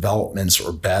investments or developments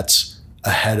or bets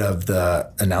ahead of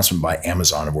the announcement by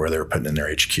Amazon of where they were putting in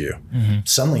their HQ.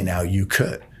 Suddenly now you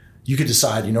could. You could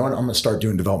decide, you know what, I'm going to start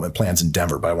doing development plans in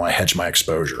Denver, but I want to hedge my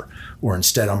exposure. Or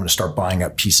instead, I'm going to start buying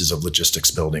up pieces of logistics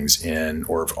buildings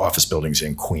or office buildings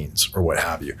in Queens or what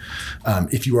have you.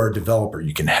 If you are a developer,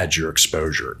 you can hedge your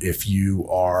exposure. If you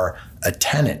are a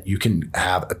tenant, you can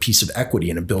have a piece of equity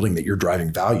in a building that you're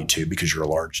driving value to because you're a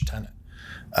large tenant.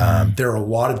 There are a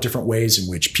lot of different ways in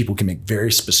which people can make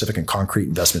very specific and concrete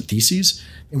investment theses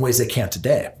in ways they can't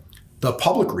today. The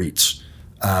public REITs,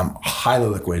 highly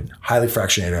liquid, highly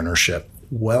fractionated ownership,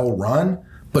 well run,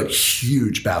 but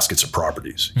huge baskets of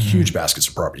properties, huge baskets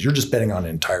of properties. You're just betting on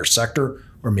an entire sector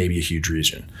or maybe a huge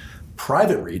region.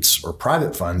 Private REITs or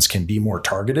private funds can be more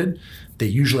targeted. They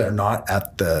usually are not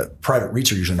private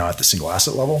REITs are usually not at the single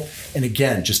asset level. And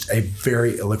again, just a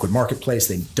very illiquid marketplace.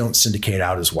 They don't syndicate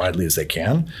out as widely as they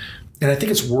can. And I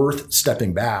think it's worth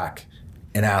stepping back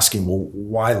and asking, well,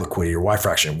 why liquidity or why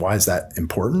fraction? Why is that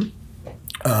important?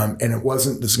 And this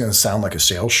is going to sound like a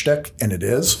sales shtick, and it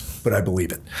is, but I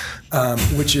believe it,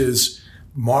 which is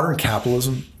modern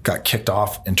capitalism got kicked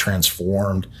off and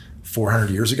transformed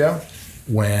 400 years ago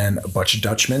when a bunch of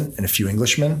Dutchmen and a few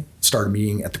Englishmen started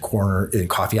meeting in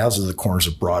coffee houses at the corners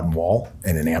of Broad and Wall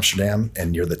and in Amsterdam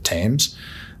and near the Thames,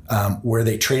 where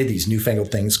they traded these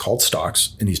newfangled things called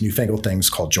stocks and these newfangled things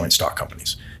called joint stock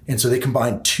companies. And so they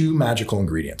combined two magical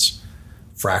ingredients,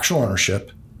 fractional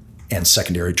ownership and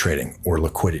secondary trading or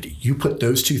liquidity. You put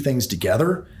those two things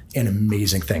together and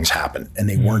amazing things happen. And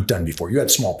they weren't done before. You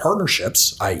had small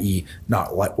partnerships, i.e.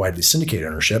 not widely syndicated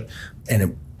ownership,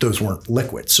 and those weren't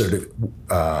liquid. So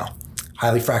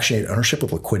highly fractionated ownership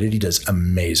with liquidity does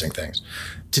amazing things.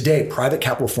 Today, private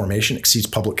capital formation exceeds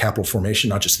public capital formation,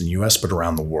 not just in the US, but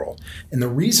around the world. And the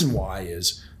reason why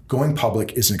is going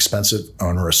public is an expensive,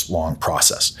 onerous, long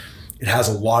process. It has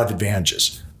a lot of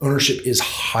advantages. Ownership is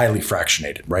highly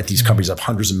fractionated, right? These companies have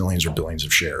hundreds of millions or billions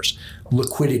of shares.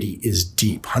 Liquidity is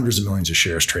deep, hundreds of millions of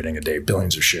shares trading a day,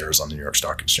 billions of shares on the New York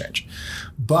Stock Exchange.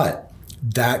 But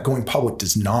that going public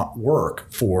does not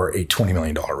work for a $20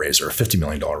 million raise or a $50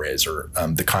 million raise or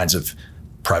the kinds of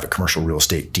private commercial real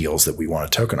estate deals that we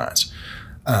want to tokenize.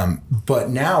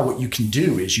 But now what you can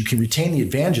do is you can retain the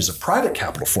advantages of private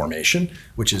capital formation,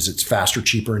 which is it's faster,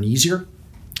 cheaper, and easier.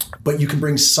 But you can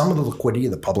bring some of the liquidity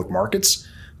of the public markets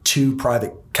to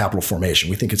private capital formation.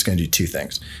 We think it's going to do two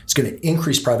things. It's going to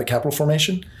increase private capital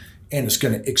formation, and it's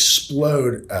going to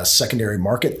explode a secondary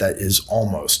market that is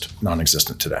almost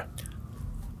non-existent today.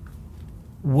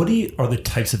 What are the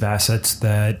types of assets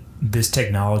that this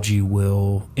technology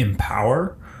will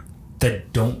empower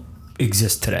that don't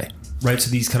exist today, right? So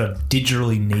these kind of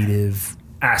digitally native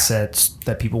assets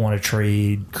that people want to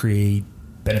trade, create,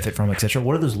 benefit from, et cetera.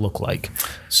 What do those look like?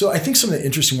 So I think some of the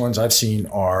interesting ones I've seen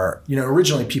are,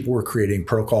 originally people were creating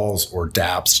protocols or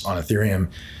dApps on Ethereum,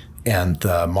 and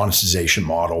the monetization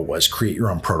model was create your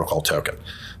own protocol token,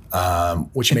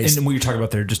 which makes... And what you're talking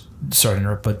about there, just sorry to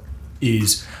interrupt, but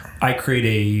is I create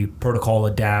a protocol,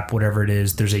 a dApp, whatever it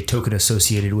is, there's a token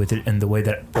associated with it. And the way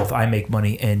that both I make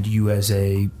money and you as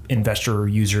a investor or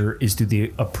user is through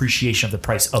the appreciation of the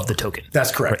price of the token.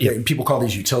 That's correct. Right? Yeah. People call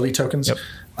these utility tokens.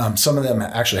 Yep. Some of them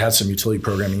actually had some utility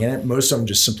programming in it. Most of them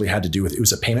just simply had to do with, it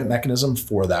was a payment mechanism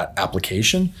for that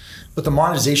application. But the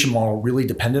monetization model really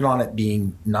depended on it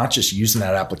being not just used in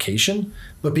that application,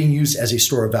 but being used as a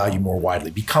store of value more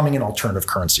widely, becoming an alternative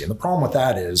currency. And the problem with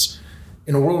that is,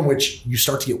 in a world in which you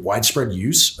start to get widespread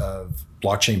use of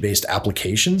blockchain-based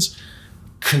applications,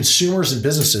 consumers and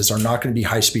businesses are not going to be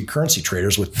high-speed currency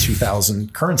traders with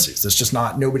 2,000 currencies. That's just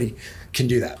not, nobody can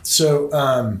do that. So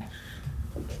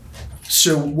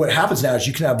what happens now is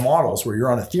you can have models where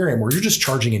you're on Ethereum where you're just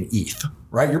charging an ETH,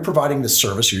 right? You're providing this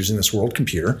service, you're using this world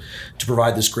computer to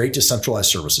provide this great decentralized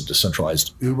service, a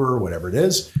decentralized Uber, whatever it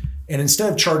is. And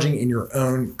instead of charging in your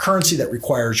own currency that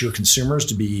requires your consumers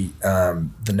to be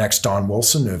the next Don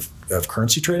Wilson of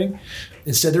currency trading,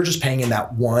 instead they're just paying in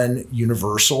that one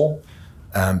universal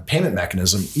payment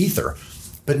mechanism, Ether.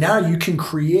 But now you can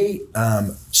create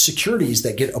securities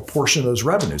that get a portion of those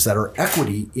revenues that are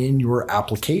equity in your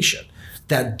application.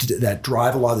 that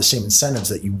drive a lot of the same incentives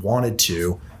that you wanted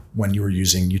to when you were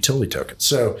using utility tokens.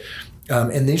 So,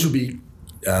 and these would be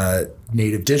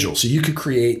native digital. So you could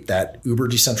create that Uber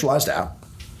decentralized app,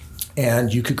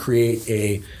 and you could create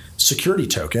a security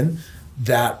token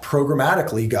that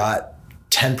programmatically got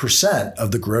 10%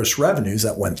 of the gross revenues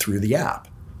that went through the app.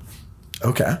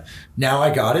 Okay, now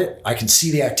I got it. I can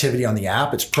see the activity on the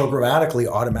app. It's programmatically,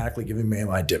 automatically giving me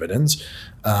my dividends.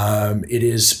 It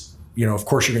is, of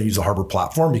course, you're going to use the Harbor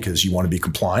platform because you want to be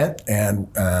compliant and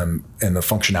the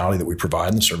functionality that we provide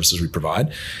and the services we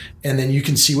provide. And then you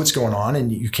can see what's going on,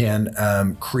 and you can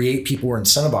create people who are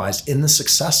incentivized in the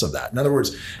success of that. In other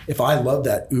words, if I love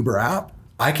that Uber app,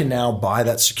 I can now buy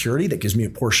that security that gives me a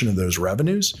portion of those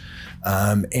revenues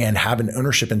and have an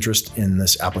ownership interest in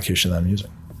this application that I'm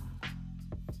using.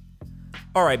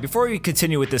 All right, before we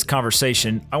continue with this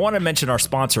conversation, I want to mention our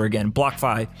sponsor again,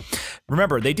 BlockFi.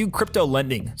 Remember, they do crypto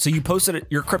lending. So you posted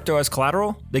your crypto as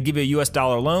collateral, they give you a US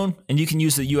dollar loan, and you can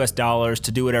use the US dollars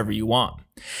to do whatever you want.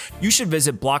 You should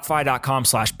visit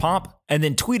blockfi.com/pomp and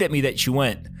then tweet at me that you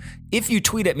went. If you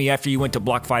tweet at me after you went to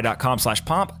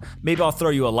blockfi.com/pomp, maybe I'll throw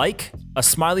you a like, a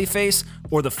smiley face,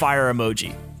 or the fire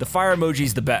emoji. The fire emoji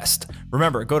is the best.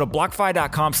 Remember, go to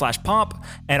blockfi.com/pomp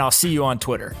and I'll see you on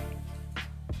Twitter.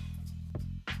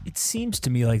 It seems to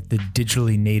me like the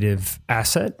digitally native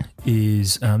asset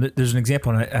is, there's an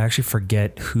example, and I actually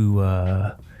forget who,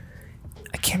 I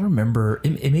can't remember.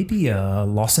 It may be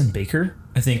Lawson Baker,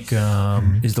 I think,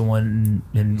 is the one,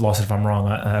 and Lawson, if I'm wrong,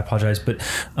 I apologize, but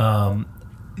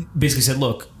basically said,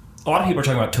 look, a lot of people are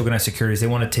talking about tokenized securities. They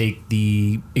want to take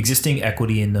the existing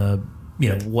equity in the,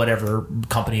 whatever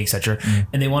company, et cetera,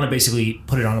 and they want to basically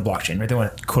put it on a blockchain, right? They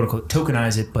want to quote unquote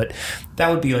tokenize it, but that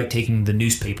would be like taking the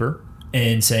newspaper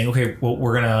and saying, okay, well,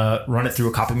 we're going to run it through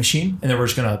a copy machine, and then we're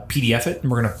just going to PDF it, and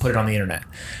we're going to put it on the internet.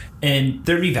 And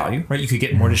there'd be value, right? You could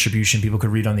get more distribution. People could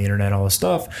read on the internet, all this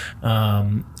stuff.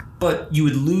 But you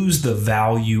would lose the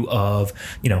value of,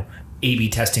 A/B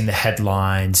testing the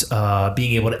headlines,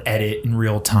 being able to edit in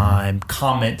real time,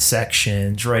 comment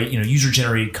sections, right?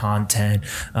 User-generated content,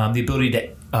 the ability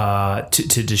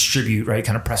to distribute, right?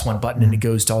 Kind of press one button and it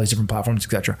goes to all these different platforms,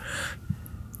 et cetera.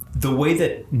 The way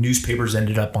that newspapers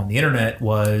ended up on the internet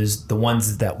was the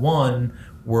ones that won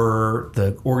were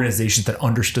the organizations that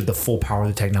understood the full power of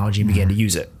the technology and began to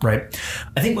use it, right?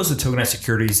 I think most of the tokenized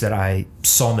securities that I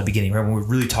saw in the beginning, right, when we were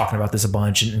really talking about this a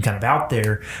bunch and kind of out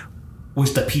there,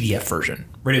 was the PDF version,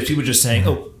 right? It was people just saying,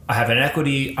 oh, I have an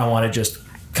equity, I want to just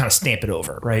kind of stamp it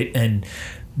over, right? And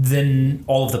then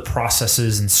all of the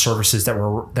processes and services that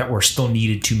were still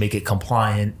needed to make it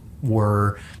compliant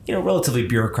were, relatively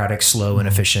bureaucratic, slow,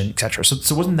 inefficient, et cetera. So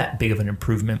it wasn't that big of an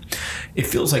improvement. It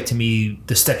feels like to me,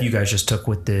 the step you guys just took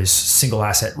with this single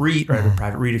asset REIT, right, or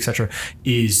private REIT, et cetera,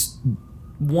 is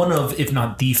one of, if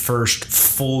not the first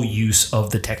full use of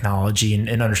the technology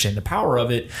and understand the power of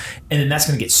it. And then that's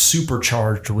going to get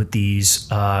supercharged with these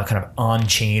kind of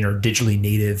on-chain or digitally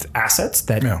native assets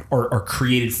that are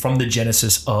created from the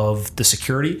genesis of the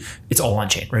security. It's all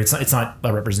on-chain, right? It's not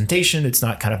a representation. It's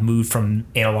not kind of moved from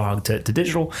analog to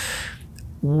digital.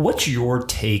 What's your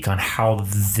take on how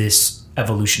this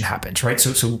evolution happens, right?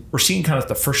 So we're seeing kind of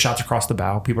the first shots across the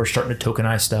bow. People are starting to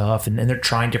tokenize stuff and they're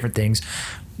trying different things.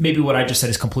 Maybe what I just said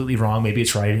is completely wrong. Maybe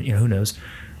it's right. Who knows?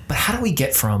 But how do we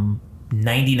get from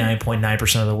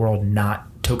 99.9% of the world not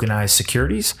tokenized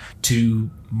securities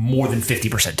to more than 50%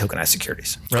 tokenized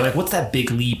securities? Right? Like, what's that big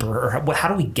leap, or how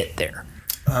do we get there?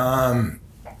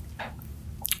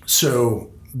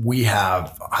 So we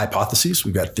have hypotheses,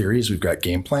 we've got theories, we've got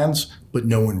game plans, but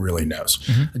no one really knows.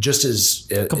 Just as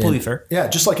completely fair. Yeah,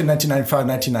 just like in 1995,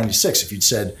 1996, if you'd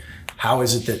said, how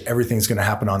is it that everything's going to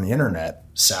happen on the internet?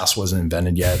 SaaS wasn't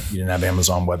invented yet. You didn't have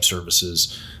Amazon Web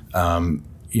Services.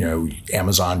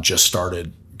 Amazon just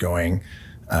started going.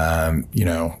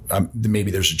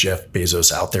 Maybe there's a Jeff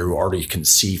Bezos out there who already can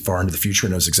see far into the future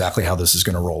and knows exactly how this is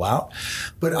going to roll out.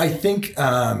 But I think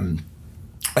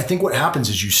what happens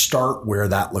is you start where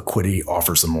that liquidity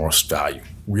offers the most value.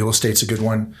 Real estate's a good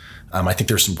one. I think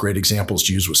there's some great examples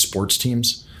to use with sports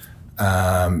teams.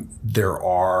 There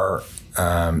are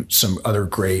some other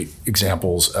great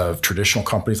examples of traditional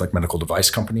companies like medical device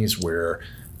companies where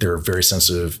they're very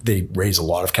sensitive. They raise a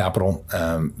lot of capital.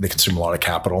 They consume a lot of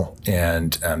capital,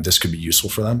 and this could be useful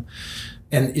for them.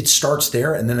 And it starts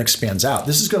there and then expands out.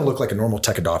 This is going to look like a normal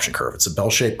tech adoption curve. It's a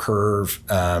bell-shaped curve.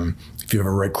 If you've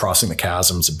ever read Crossing the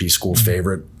Chasm, it's a B school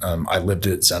favorite. I lived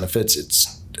it at Zenefits.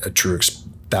 It's a true.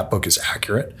 That book is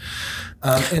accurate.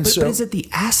 But is it the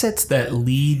assets that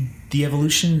lead the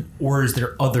evolution, or is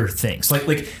there other things? Like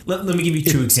let me give you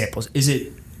two examples. Is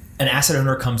it an asset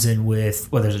owner comes in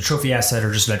with whether it's a trophy asset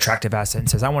or just an attractive asset and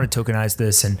says, I want to tokenize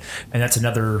this. And that's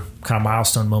another kind of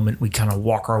milestone moment. We kind of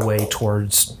walk our way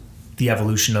towards the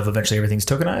evolution of eventually everything's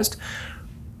tokenized.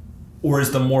 Or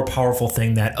is the more powerful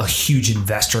thing that a huge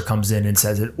investor comes in and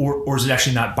says it, or is it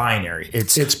actually not binary?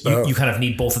 It's both. You kind of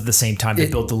need both at the same time to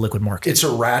build the liquid market. It's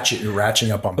a ratchet. You're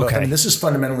ratcheting up on both. Okay. I mean, this is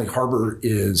fundamentally Harbor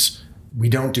is we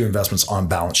don't do investments on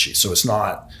balance sheet. So it's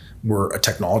not we're a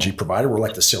technology provider. We're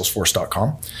like the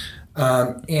Salesforce.com.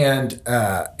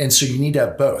 And so you need to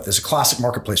have both. There's a classic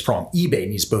marketplace problem. eBay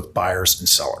needs both buyers and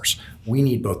sellers. We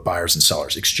need both buyers and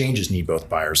sellers. Exchanges need both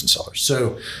buyers and sellers.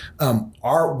 So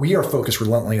we are focused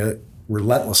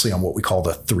relentlessly on what we call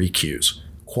the 3 Qs: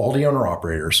 quality owner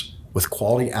operators with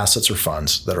quality assets or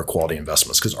funds that are quality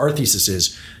investments. Because our thesis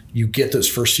is you get those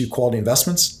first few quality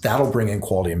investments, that'll bring in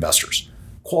quality investors.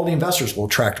 Quality investors will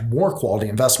attract more quality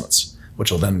investments,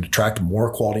 which will then attract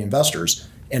more quality investors,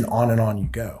 and on you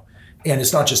go. And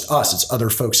it's not just us, it's other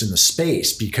folks in the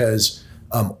space, because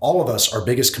all of us, our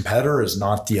biggest competitor is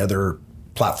not the other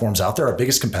platforms out there. Our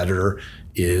biggest competitor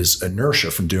is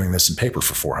inertia from doing this in paper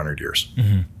for 400 years.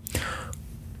 Mm-hmm.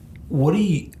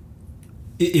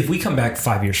 If we come back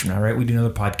 5 years from now, right, we do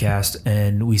another podcast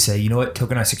and we say, you know what,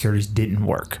 tokenized securities didn't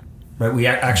work, right? We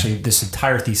actually, this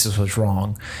entire thesis was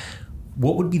wrong.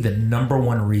 What would be the number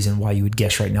one reason why you would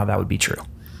guess right now that would be true?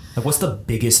 Like, what's the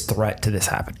biggest threat to this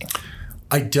happening?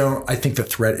 I think the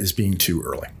threat is being too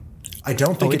early. I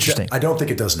don't think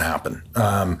it doesn't happen.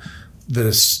 But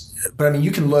I mean,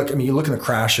 you look in the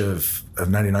crash of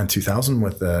 99, 2000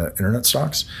 with the internet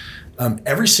stocks.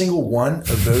 Every single one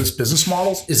of those business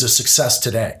models is a success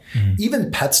today. Mm-hmm.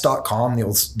 Even pets.com,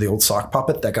 the old sock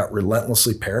puppet that got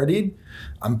relentlessly parodied.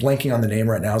 I'm blanking on the name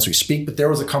right now as we speak, but there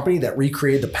was a company that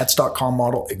recreated the pets.com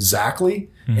model exactly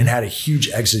and had a huge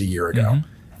exit a year ago. Mm-hmm.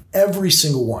 Every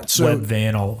single one. So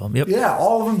Webvan, all of them. Yep. Yeah,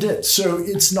 all of them did. So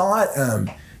it's not,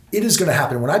 it is going to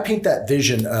happen. When I paint that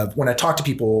vision of, when I talk to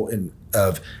people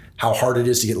of how hard it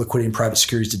is to get liquidity in private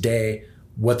securities today,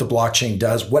 what the blockchain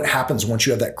does, what happens once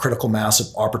you have that critical mass of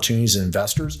opportunities and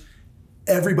investors,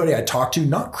 everybody I talk to,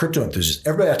 not crypto enthusiasts,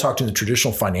 everybody I talk to in the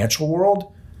traditional financial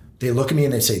world, they look at me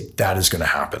and they say, that is going to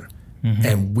happen. Mm-hmm.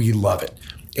 And we love it.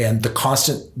 And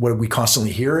what we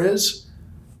constantly hear is,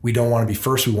 we don't want to be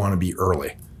first, we want to be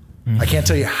early. Mm-hmm. I can't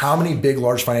tell you how many big,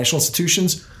 large financial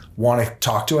institutions want to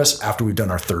talk to us after we've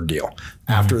done our third deal,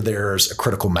 after there's a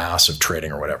critical mass of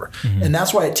trading or whatever. Mm-hmm. And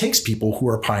that's why it takes people who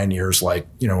are pioneers, like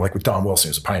with Don Wilson,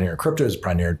 who's a pioneer in crypto, who's a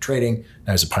pioneer in trading,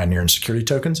 now he's a pioneer in security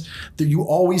tokens, that you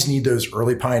always need those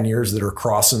early pioneers that are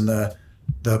crossing the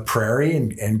prairie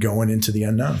and going into the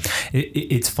unknown.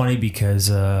 It's funny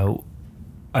because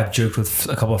I've joked with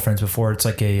a couple of friends before. It's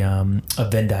like a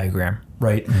Venn diagram,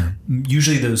 right? Mm-hmm.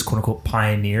 Usually those quote unquote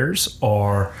pioneers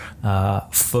are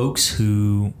folks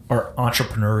who are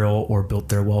entrepreneurial or built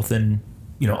their wealth in,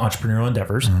 entrepreneurial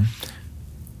endeavors. Mm-hmm.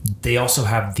 They also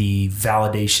have the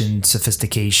validation,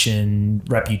 sophistication,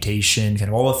 reputation, kind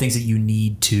of all the things that you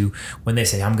need to, when they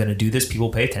say, I'm going to do this, people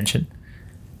pay attention.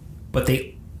 But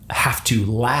they have to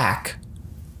lack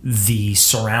the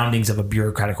surroundings of a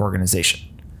bureaucratic organization.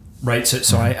 Right.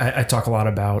 So I talk a lot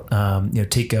about,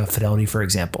 take Fidelity, for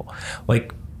example.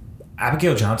 Like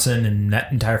Abigail Johnson and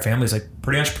that entire family is like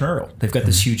pretty entrepreneurial. They've got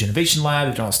this huge innovation lab.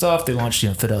 They've done all this stuff. They launched,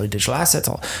 Fidelity Digital Assets,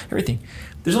 everything.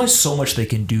 There's only so much they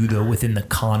can do, though, within the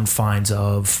confines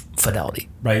of Fidelity.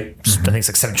 Right. Mm-hmm. I think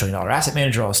it's like $7 trillion asset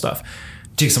manager, all this stuff.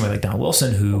 Take somebody like Don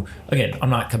Wilson, who, again, I'm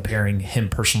not comparing him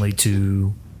personally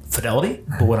to Fidelity,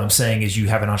 but what I'm saying is you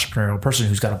have an entrepreneurial person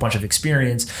who's got a bunch of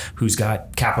experience, who's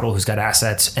got capital, who's got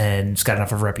assets, and who's got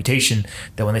enough of a reputation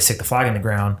that when they stick the flag in the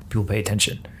ground, people pay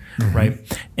attention, mm-hmm.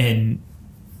 right? And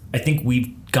I think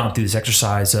we've gone through this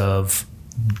exercise of,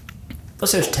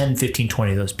 let's say there's 10, 15,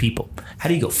 20 of those people. How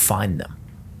do you go find them,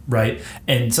 right?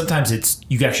 And sometimes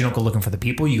you actually don't go looking for the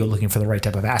people, you go looking for the right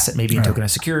type of asset, maybe in tokenized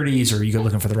securities, or you go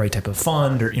looking for the right type of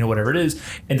fund, or whatever it is,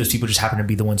 and those people just happen to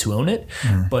be the ones who own it.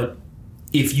 Mm-hmm. But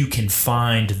if you can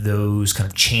find those kind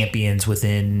of champions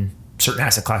within certain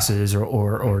asset classes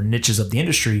or niches of the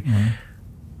industry, mm-hmm.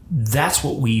 that's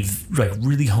what we've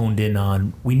really honed in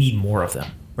on. We need more of them,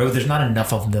 right? There's not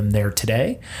enough of them there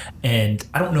today, and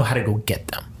I don't know how to go get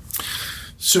them.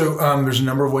 So there's a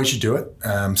number of ways you do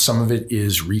it. Some of it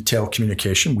is retail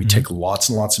communication. We mm-hmm. take lots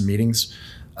and lots of meetings,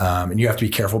 and you have to be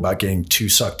careful about getting too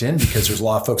sucked in, because there's a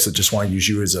lot of folks that just want to use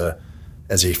you as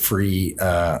a free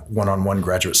one-on-one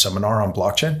graduate seminar on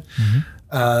blockchain.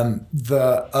 Mm-hmm.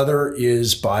 The other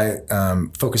is by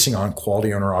focusing on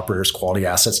quality owner operators, quality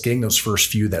assets, getting those first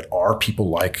few that are people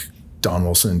like Don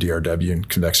Wilson and DRW and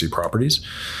Convexity Properties.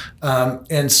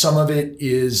 And some of it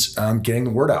is getting the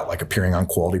word out, like appearing on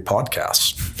quality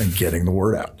podcasts and getting the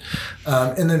word out.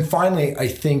 And then finally, I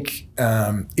think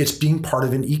it's being part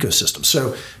of an ecosystem.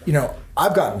 So,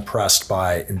 I've gotten impressed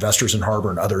by investors in Harbor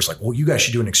and others like, well, you guys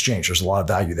should do an exchange. There's a lot of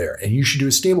value there. And you should do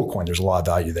a stable coin. There's a lot of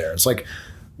value there. It's like,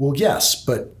 well, yes,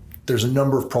 but there's a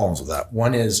number of problems with that.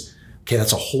 One is, okay,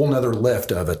 that's a whole nother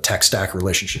lift of a tech stack, a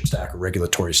relationship stack, a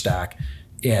regulatory stack.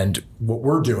 And what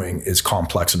we're doing is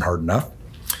complex and hard enough.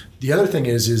 The other thing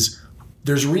is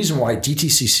there's a reason why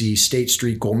DTCC, State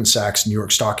Street, Goldman Sachs, New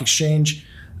York Stock Exchange,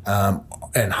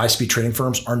 and high-speed trading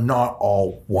firms are not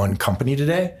all one company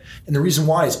today. And the reason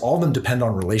why is all of them depend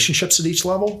on relationships at each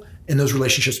level, and those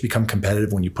relationships become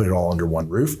competitive when you put it all under one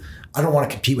roof. I don't want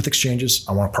to compete with exchanges.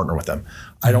 I want to partner with them.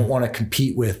 I don't want to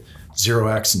compete with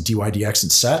 0x and DYDX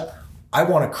and SET. I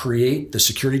want to create the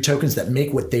security tokens that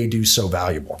make what they do so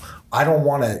valuable. I don't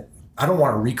want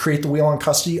to recreate the wheel on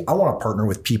custody. I want to partner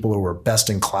with people who are best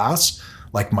in class,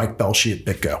 like Mike Belshie at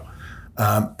BitGo.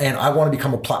 And I want to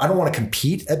become I don't want to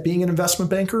compete at being an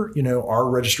investment banker. Our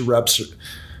registered reps,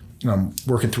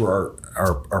 working through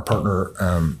our partner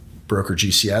broker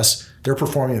GCS, they're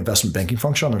performing an investment banking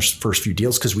function on their first few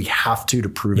deals because we have to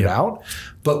prove it out.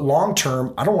 But long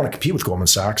term, I don't want to compete with Goldman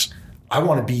Sachs. I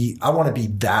want to be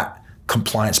that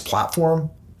compliance platform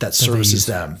that services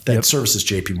them, that services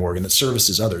JP Morgan, that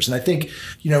services others. And I think,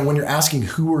 when you're asking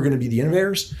who are going to be the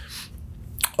innovators,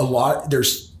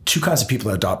 there's two kinds of people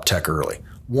that adopt tech early.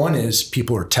 One is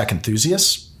people who are tech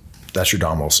enthusiasts. That's your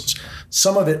Don Wilsons.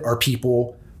 Some of it are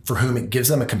people for whom it gives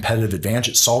them a competitive advantage.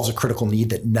 It solves a critical need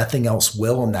that nothing else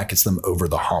will, and that gets them over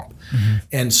the hump. Mm-hmm.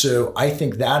 And so I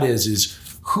think that is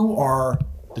who are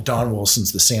the Don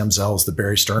Wilsons, the Sam Zells, the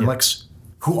Barry Sternlichs,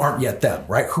 who aren't yet them,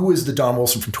 right? Who is the Don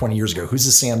Wilson from 20 years ago? Who's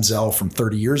the Sam Zell from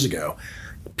 30 years ago?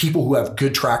 People who have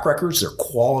good track records, they're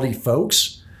quality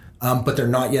folks, but they're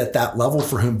not yet at that level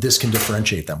for whom this can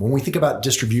differentiate them. When we think about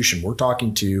distribution, we're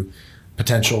talking to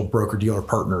potential broker-dealer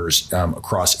partners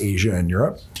across Asia and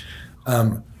Europe.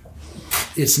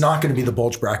 It's not going to be the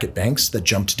bulge bracket banks that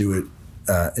jump to do it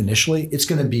initially. It's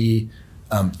going to be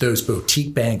those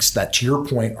boutique banks that, to your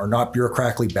point, are not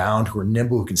bureaucratically bound, who are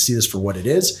nimble, who can see this for what it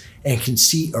is, and can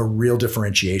see a real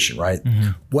differentiation, right?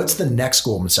 Mm-hmm. What's the next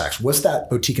Goldman Sachs? What's that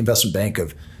boutique investment bank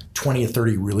of 20 or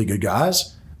 30 really good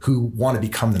guys who want to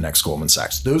become the next Goldman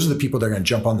Sachs? Those are the people that are going to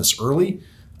jump on this early,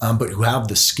 but who have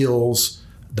the skills,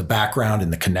 the background,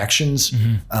 and the connections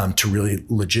to really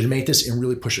legitimate this and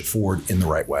really push it forward in the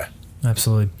right way.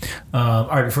 Absolutely. All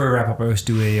right, before we wrap up, I always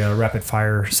do a rapid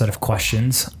fire set of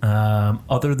questions.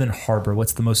 Other than Harbor,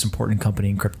 what's the most important company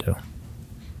in crypto?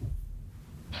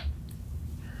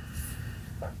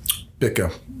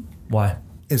 BitGo. Why?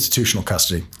 Institutional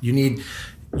custody. You need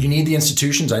the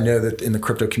institutions. I know that in the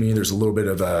crypto community, there's a little bit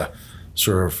of a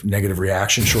sort of negative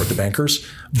reaction, short the bankers.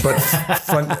 But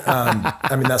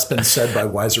that's been said by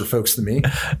wiser folks than me.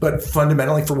 But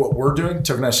fundamentally, for what we're doing,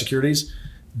 tokenized securities,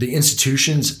 the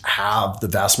institutions have the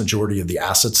vast majority of the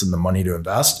assets and the money to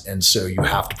invest. And so you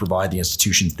have to provide the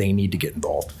institutions they need to get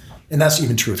involved. And that's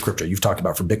even true with crypto. You've talked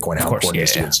about for Bitcoin how important it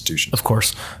is to institutions. Of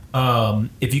course.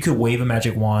 If you could wave a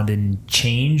magic wand and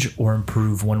change or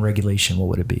improve one regulation, what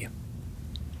would it be?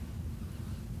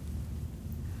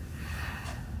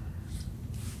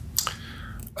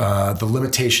 The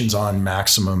limitations on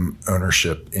maximum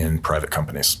ownership in private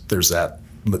companies. There's that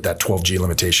 12G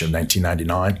limitation of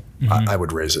 1999. Mm-hmm. I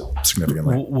would raise it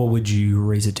significantly. What would you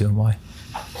raise it to and why?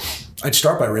 I'd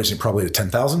start by raising it probably to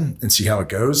 10,000 and see how it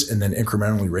goes, and then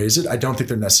incrementally raise it. I don't think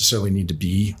there necessarily need to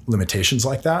be limitations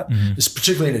like that. Mm-hmm. It's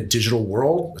particularly in a digital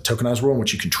world, a tokenized world in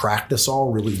which you can track this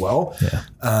all really well.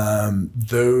 Yeah.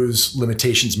 Those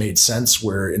limitations made sense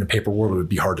where in a paper world, it would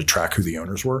be hard to track who the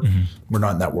owners were. Mm-hmm. We're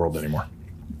not in that world anymore.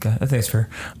 Okay, I think it's fair.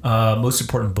 Most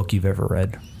important book you've ever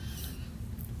read?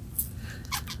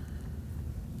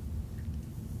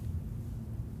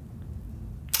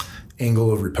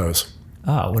 Angle of Repose.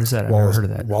 Oh, what is that? I've never heard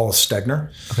of that. Wallace Stegner.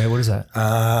 Okay, what is that?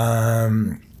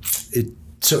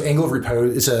 So Angle of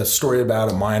Repose is a story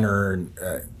about a miner.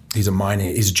 He's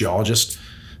a geologist.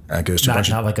 Goes to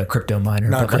not like a crypto miner.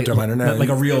 Not a crypto miner, no. Like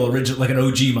a real original, like an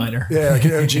OG miner. Yeah, like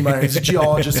an OG miner. He's a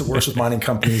geologist that works with mining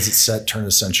companies at set turn of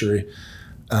the century.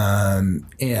 And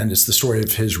it's the story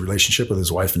of his relationship with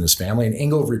his wife and his family. And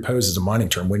Angle of Repose is a mining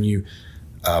term. When you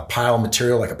pile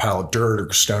material like a pile of dirt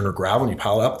or stone or gravel and you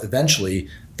pile it up, eventually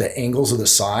the angles of the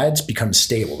sides become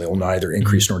stable. They will neither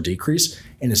increase nor decrease,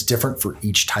 and it's different for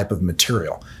each type of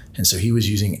material. And so he was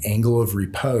using Angle of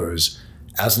Repose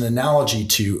as an analogy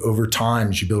to, over time,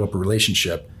 as you build up a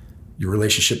relationship, your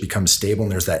relationship becomes stable,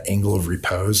 and there's that angle of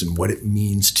repose and what it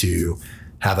means to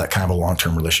have that kind of a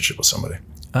long-term relationship with somebody.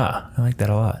 I like that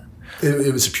a lot.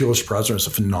 It was a pure surprise. It was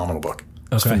a phenomenal book.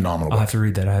 It's Okay. a phenomenal book. I'll have to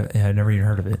read that. I've never even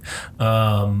heard of it.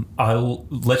 I'll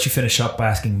let you finish up by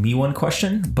asking me one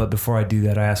question, but before I do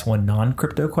that, I ask one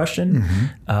non-crypto question.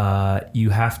 You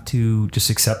have to just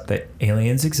accept that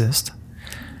aliens exist.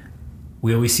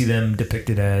 We always see them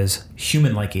depicted as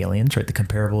human-like aliens, right? The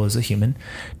comparable is a human.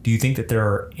 Do you think that there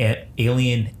are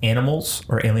alien animals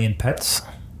or alien pets?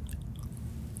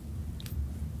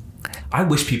 I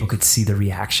wish people could see the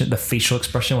reaction, the facial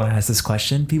expression when I ask this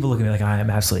question. People look at me like I am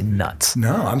absolutely nuts.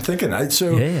 No, I'm thinking. I would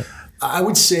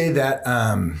say that,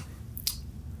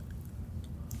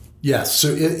 yes. So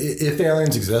if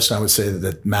aliens exist, I would say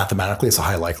that mathematically it's a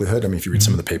high likelihood. I mean, if you read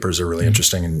some of the papers, they're really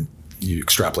interesting and you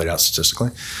extrapolate out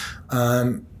statistically.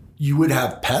 You would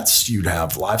have pets, you'd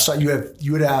have livestock,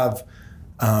 you'd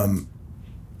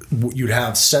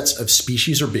have sets of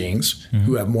species or beings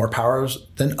who have more powers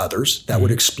than others that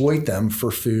would exploit them for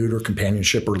food or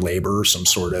companionship or labor or some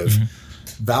sort of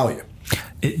value.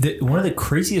 One of the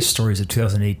craziest stories of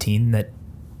 2018 that,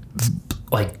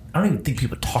 like, I don't even think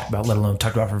people talked about, let alone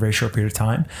talked about for a very short period of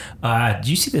time. Do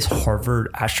you see this Harvard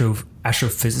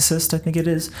astrophysicist, I think it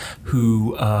is,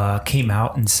 who came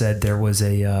out and said there was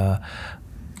I'll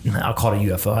call it a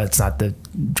UFO. It's not the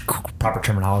proper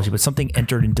terminology, but something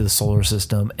entered into the solar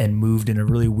system and moved in a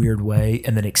really weird way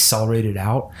and then accelerated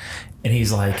out. And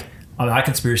he's like, I'm not a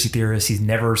conspiracy theorist. He's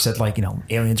never said like,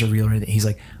 aliens are real or anything. He's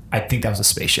like, I think that was a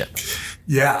spaceship.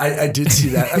 Yeah, I did see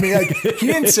that. I mean, he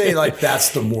didn't say like that's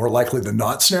the more likely than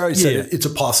not scenario. He said it's a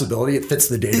possibility. It fits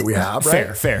the data we have,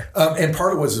 right? Fair. And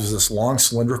part of it was this long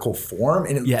cylindrical form,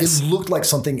 and it looked like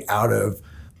something out of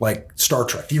like Star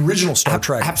Trek, the original Star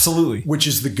Trek. Absolutely. Which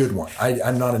is the good one.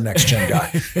 I'm not a next gen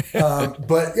guy.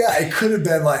 But yeah, it could have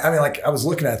been like, I was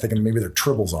looking at it thinking maybe there are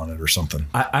tribbles on it or something.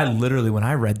 I literally, when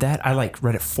I read that, I like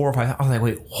read it 4 or 5. I was like,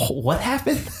 wait, what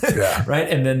happened? Yeah. Right.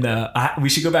 And then we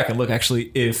should go back and look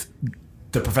actually if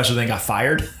the professor then got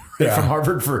fired from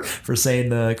Harvard for saying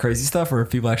the crazy stuff or if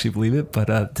people actually believe it.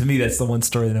 But to me, that's the one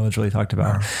story that no one's really talked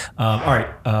about. All right.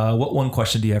 What one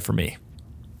question do you have for me?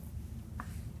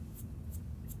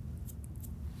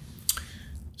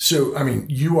 So, I mean,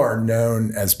 you are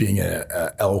known as being an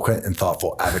eloquent and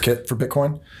thoughtful advocate for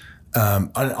Bitcoin. And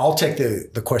I'll take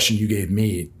the question you gave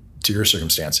me to your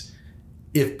circumstance.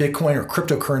 If Bitcoin or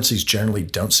cryptocurrencies generally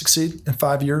don't succeed in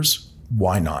 5 years,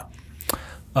 why not?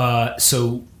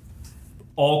 So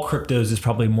all cryptos is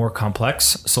probably more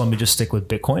complex. So let me just stick with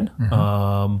Bitcoin.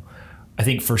 I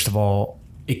think, first of all,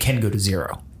 it can go to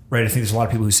zero, right? I think there's a lot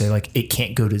of people who say like it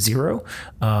can't go to zero.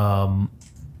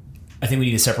 I think we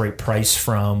need to separate price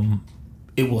from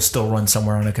it will still run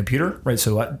somewhere on a computer, right?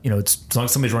 So, it's as long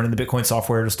as somebody's running the Bitcoin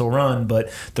software, it'll still run, but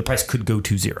the price could go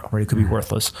to zero, right? It could be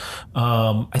worthless.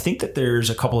 I think that there's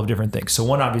a couple of different things. So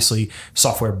one, obviously,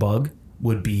 software bug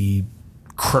would be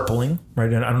crippling,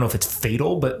 right? And I don't know if it's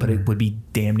fatal, but it would be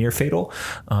damn near fatal.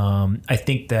 I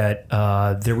think that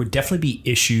there would definitely be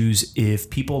issues if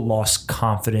people lost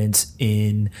confidence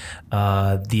in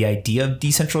the idea of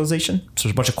decentralization. So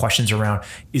there's a bunch of questions around,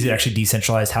 is it actually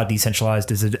decentralized? How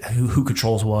decentralized is it? Who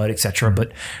controls what, et cetera?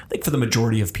 But I think for the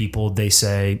majority of people, they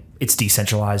say it's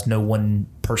decentralized. No one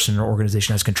person or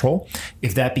organization has control.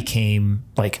 If that became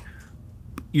like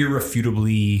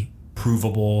irrefutably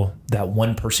provable that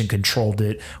one person controlled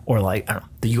it, or like, I don't know,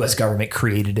 the U.S. government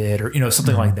created it, or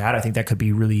something like that, I think that could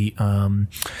be really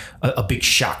a big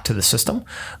shock to the system.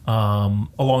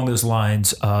 Along those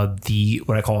lines,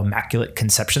 what I call immaculate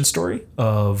conception story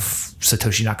of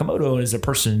Satoshi Nakamoto as a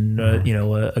person,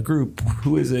 a group.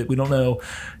 Who is it? We don't know.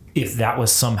 If that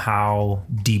was somehow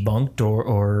debunked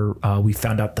or we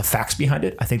found out the facts behind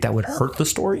it, I think that would hurt the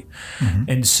story.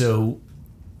 And so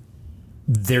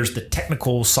there's the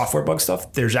technical software bug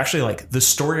stuff. There's actually like the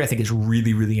story I think is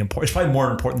really, really important. It's probably more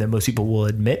important than most people will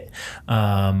admit.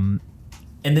 And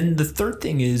then the third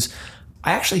thing is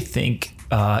I actually think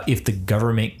if the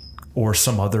government or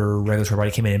some other regulatory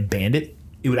body came in and banned it,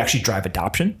 it would actually drive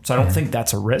adoption. So I don't think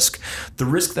that's a risk. The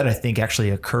risk that I think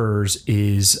actually occurs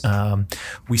is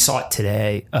we saw it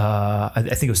today. I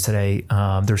think it was today.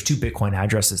 There's 2 Bitcoin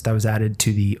addresses that was added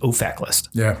to the OFAC list.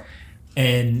 Yeah.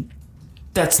 And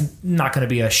that's not going to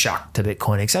be a shock to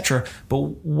Bitcoin, et cetera. But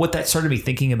what that started me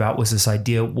thinking about was this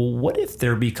idea, well, what if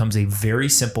there becomes a very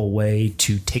simple way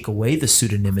to take away the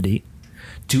pseudonymity,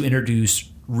 to introduce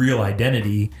real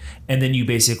identity, and then you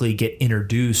basically get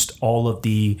introduced all of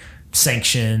the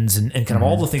sanctions and kind of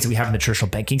all the things that we have in the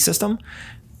traditional banking system.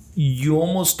 you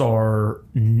almost are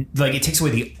like, it takes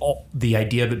away the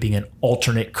idea of it being an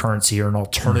alternate currency or an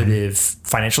alternative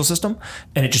financial system,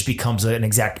 and it just becomes an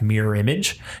exact mirror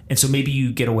image. And so maybe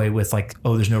you get away with like,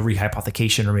 oh, there's no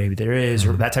rehypothecation, or maybe there is,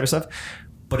 or that type of stuff.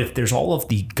 But if there's all of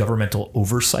the governmental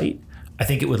oversight, I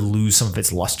think it would lose some of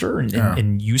its luster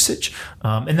and usage.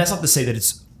 And that's not to say that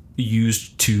it's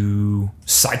used to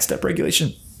sidestep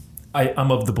regulation.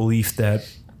 I'm of the belief that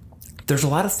there's a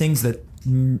lot of things that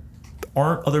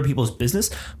aren't other people's business,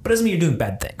 but doesn't mean you're doing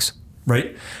bad things,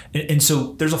 right? And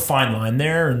so there's a fine line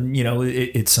there. And, you know,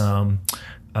 it's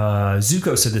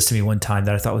Zuko said this to me one time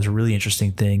that I thought was a really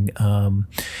interesting thing.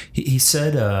 He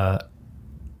said,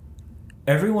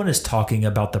 everyone is talking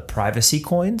about the privacy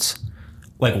coins.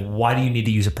 Like, why do you need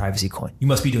to use a privacy coin? You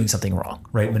must be doing something wrong,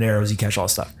 right? Monero, Zcash, all that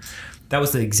stuff. That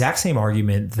was the exact same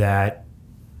argument that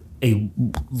a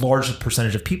large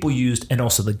percentage of people used, and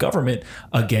also the government,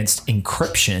 against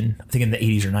encryption, I think in the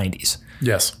 80s or 90s.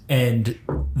 Yes. And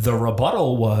the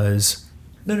rebuttal was,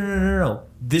 no.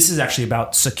 This is actually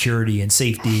about security and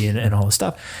safety and all this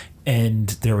stuff. And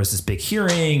there was this big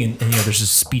hearing, and you know, there's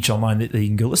this speech online that you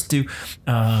can go listen to.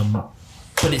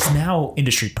 But it's now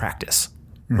industry practice,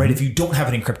 right? If you don't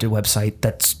have an encrypted website,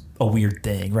 that's a weird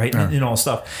thing, right? And all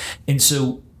stuff. And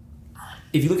so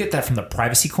if you look at that from the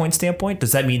privacy coin standpoint,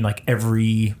 does that mean like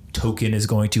every token is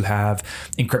going to have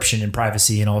encryption and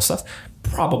privacy and all this stuff?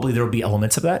 Probably there will be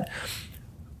elements of that.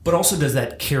 But also, does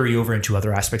that carry over into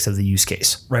other aspects of the use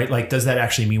case, right? Like, does that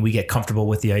actually mean we get comfortable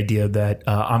with the idea that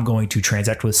I'm going to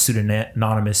transact with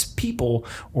pseudonymous people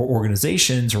or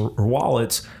organizations or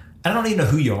wallets? I don't need to know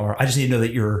who you are. I just need to know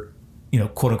that you're, you know,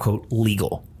 quote unquote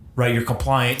legal, right? You're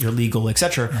compliant, you're legal,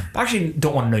 etc. I actually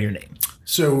don't want to know your name.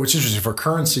 So it's interesting for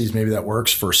currencies, maybe that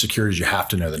works. For securities, you have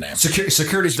to know the name.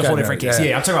 Security is a whole different case.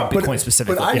 Yeah, I'm talking about Bitcoin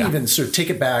specifically. But even so, take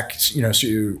it back. You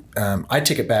know, I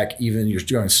take it back. Even you're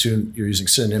using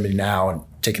pseudonymity now and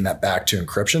taking that back to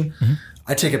encryption.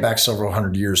 I take it back several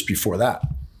hundred years before that.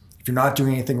 If you're not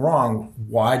doing anything wrong,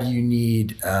 why do you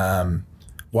need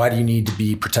to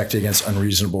be protected against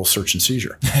unreasonable search and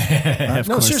seizure?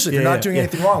 No, seriously, if you're not doing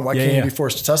anything wrong, why can't you be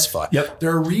forced to testify? Yep.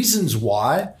 There are reasons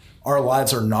why our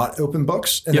lives are not open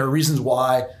books. And there are reasons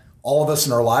why all of us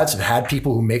in our lives have had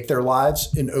people who make their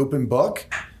lives an open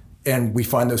book, and we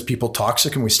find those people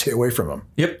toxic and we stay away from them.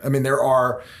 Yep. I mean,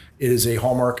 it is a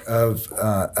hallmark of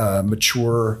a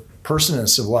mature person in a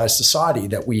civilized society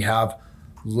that we have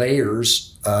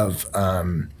layers of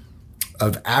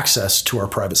access to our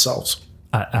private selves.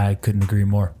 I couldn't agree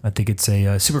more. I think it's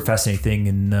a super fascinating thing.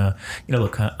 And, you know,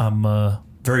 look, I'm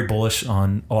very bullish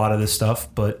on a lot of this stuff,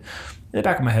 but in the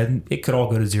back of my head, it could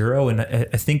all go to zero. And I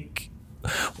think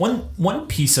one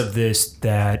piece of this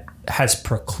that has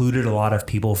precluded a lot of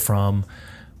people from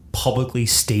publicly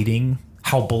stating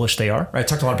how bullish they are, right? I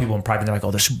talked to a lot of people in private, they're like,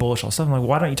 oh, they're super bullish, all this stuff. I'm like,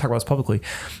 why don't you talk about this publicly?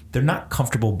 They're not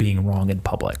comfortable being wrong in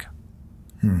public,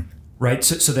 right?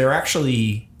 So they're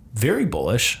actually very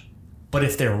bullish, but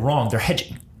if they're wrong, they're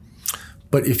hedging.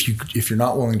 But if you're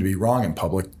not willing to be wrong in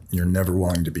public, you're never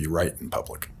willing to be right in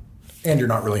public. And you're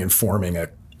not really informing a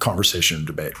conversation or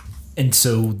debate. And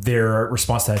so their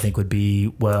response to that, I think, would be,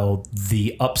 well,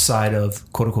 the upside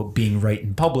of quote unquote being right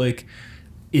in public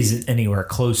isn't anywhere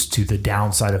close to the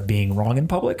downside of being wrong in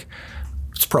public.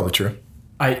 It's probably true.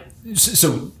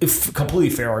 So if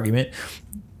completely fair argument,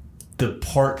 the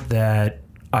part that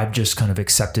I've just kind of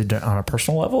accepted on a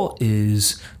personal level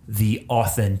is the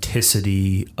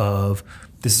authenticity of,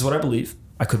 this is what I believe.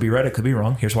 I could be right, I could be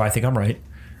wrong. Here's why I think I'm right.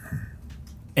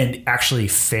 And actually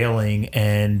failing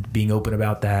and being open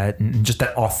about that, and just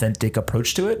that authentic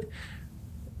approach to it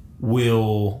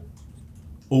will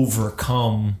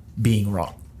overcome being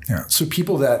wrong. Yeah. So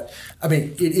people that, I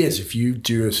mean, it is, if you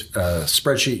do a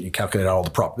spreadsheet and you calculate all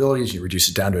the probabilities, you reduce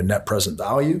it down to a net present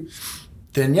value,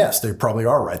 then yes, they probably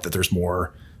are right that there's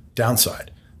more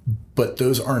downside. But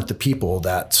those aren't the people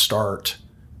that start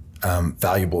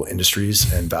valuable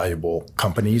industries and valuable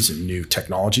companies and new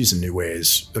technologies and new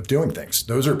ways of doing things.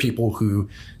 Those are people who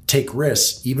take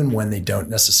risks even when they don't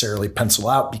necessarily pencil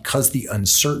out, because the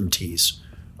uncertainties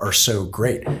are so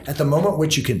great. At the moment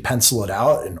which you can pencil it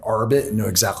out and arb it and know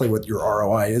exactly what your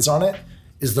ROI is on it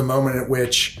is the moment at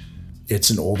which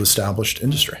it's an old established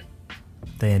industry.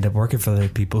 They end up working for the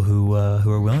people who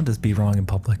are willing to be wrong in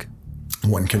public.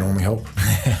 One can only hope.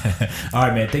 All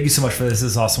right, man. Thank you so much for this.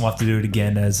 This is awesome. We'll have to do it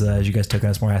again as you guys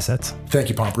tokenize more assets. Thank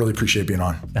you, Pomp. Really appreciate being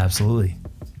on. Absolutely.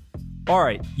 All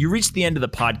right, you reached the end of the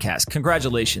podcast.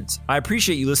 Congratulations. I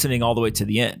appreciate you listening all the way to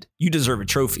the end. You deserve a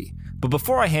trophy. But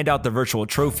before I hand out the virtual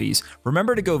trophies,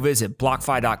 remember to go visit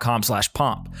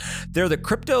BlockFi.com/pomp. They're the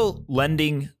crypto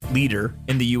lending leader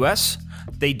in the US.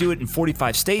 They do it in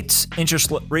 45 states,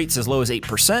 interest rates as low as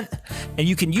 8%, and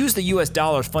you can use the US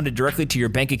dollars funded directly to your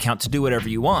bank account to do whatever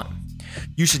you want.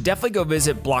 You should definitely go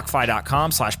visit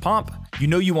BlockFi.com/pomp. You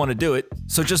know you want to do it,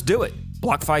 so just do it.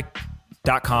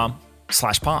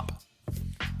 BlockFi.com/pomp.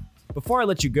 Before I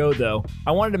let you go, though,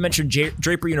 I wanted to mention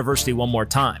Draper University one more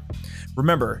time.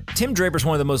 Remember, Tim Draper is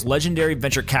one of the most legendary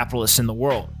venture capitalists in the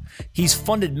world. He's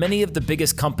funded many of the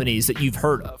biggest companies that you've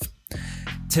heard of.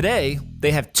 Today,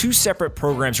 they have two separate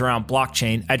programs around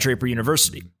blockchain at Draper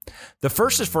University. The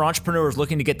first is for entrepreneurs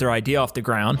looking to get their idea off the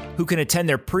ground who can attend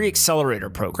their pre-accelerator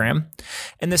program.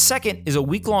 And the second is a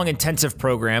week-long intensive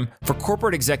program for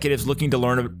corporate executives looking to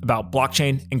learn about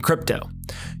blockchain and crypto.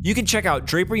 You can check out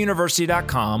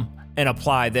draperuniversity.com and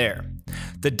apply there.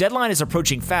 The deadline is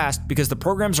approaching fast because the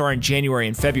programs are in January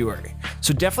and February.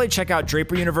 So definitely check out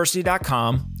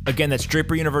draperuniversity.com. Again, that's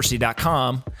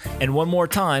draperuniversity.com. And one more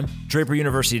time,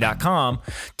 draperuniversity.com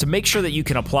to make sure that you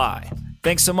can apply.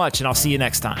 Thanks so much, and I'll see you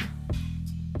next time.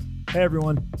 Hey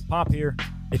everyone, Pop here.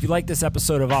 If you like this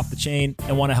episode of Off the Chain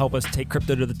and want to help us take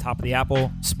crypto to the top of the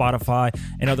Apple, Spotify,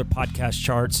 and other podcast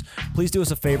charts, please do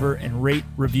us a favor and rate,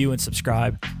 review, and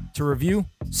subscribe. To review,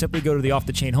 simply go to the Off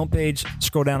the Chain homepage,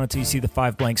 scroll down until you see the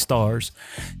 5 blank stars.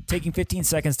 Taking 15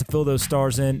 seconds to fill those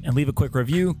stars in and leave a quick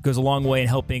review goes a long way in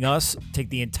helping us take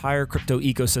the entire crypto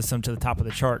ecosystem to the top of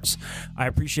the charts. I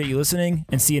appreciate you listening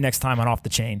and see you next time on Off the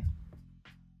Chain.